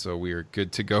tonight, so we are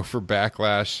good to go for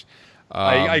Backlash.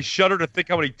 I shudder to think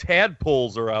how many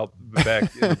tadpoles are out in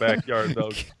the backyard,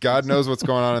 though. God knows what's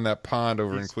going on in that pond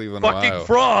over in Cleveland, fucking Ohio.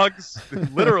 Frogs,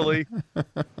 literally.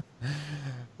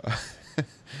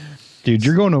 Dude,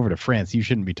 you're going over to France. You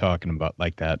shouldn't be talking about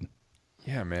like that.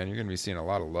 Yeah, man, you're going to be seeing a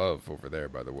lot of love over there,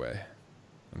 by the way,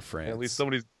 in France. Yeah, at least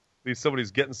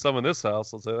somebody's getting some in this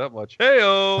house. I'll say that much.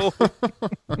 Hey-o!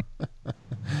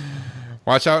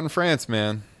 Watch out in France,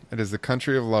 man. It is the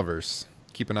country of lovers.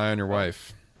 Keep an eye on your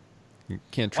wife. You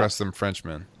can't trust them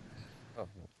Frenchmen.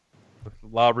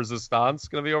 La Resistance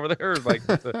going to be over there? Like,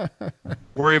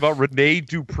 worry about Rene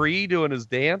Dupree doing his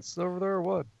dance over there or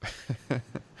what?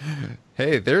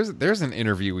 Hey, there's an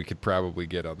interview we could probably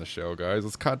get on the show, guys.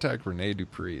 Let's contact Rene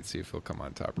Dupree and see if he'll come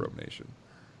on Top Rope Nation.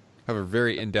 Have a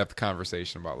very in-depth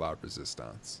conversation about La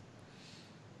Resistance.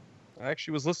 I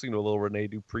actually was listening to a little Rene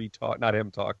Dupree talk, not him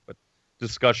talk, but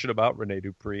discussion about Rene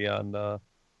Dupree on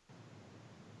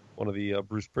one of the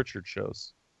Bruce Pritchard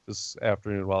shows this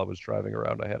afternoon while I was driving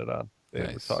around. I had it on. They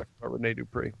were talking about Rene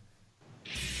Dupree.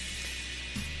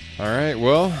 All right,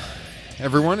 well,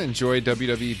 everyone, enjoy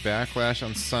WWE Backlash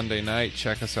on Sunday night.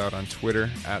 Check us out on Twitter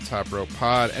at Top Rope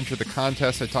Pod. Enter the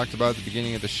contest I talked about at the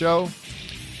beginning of the show.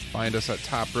 Find us at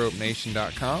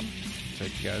topropenation.com.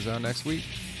 Check you guys out next week.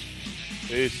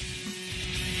 Peace.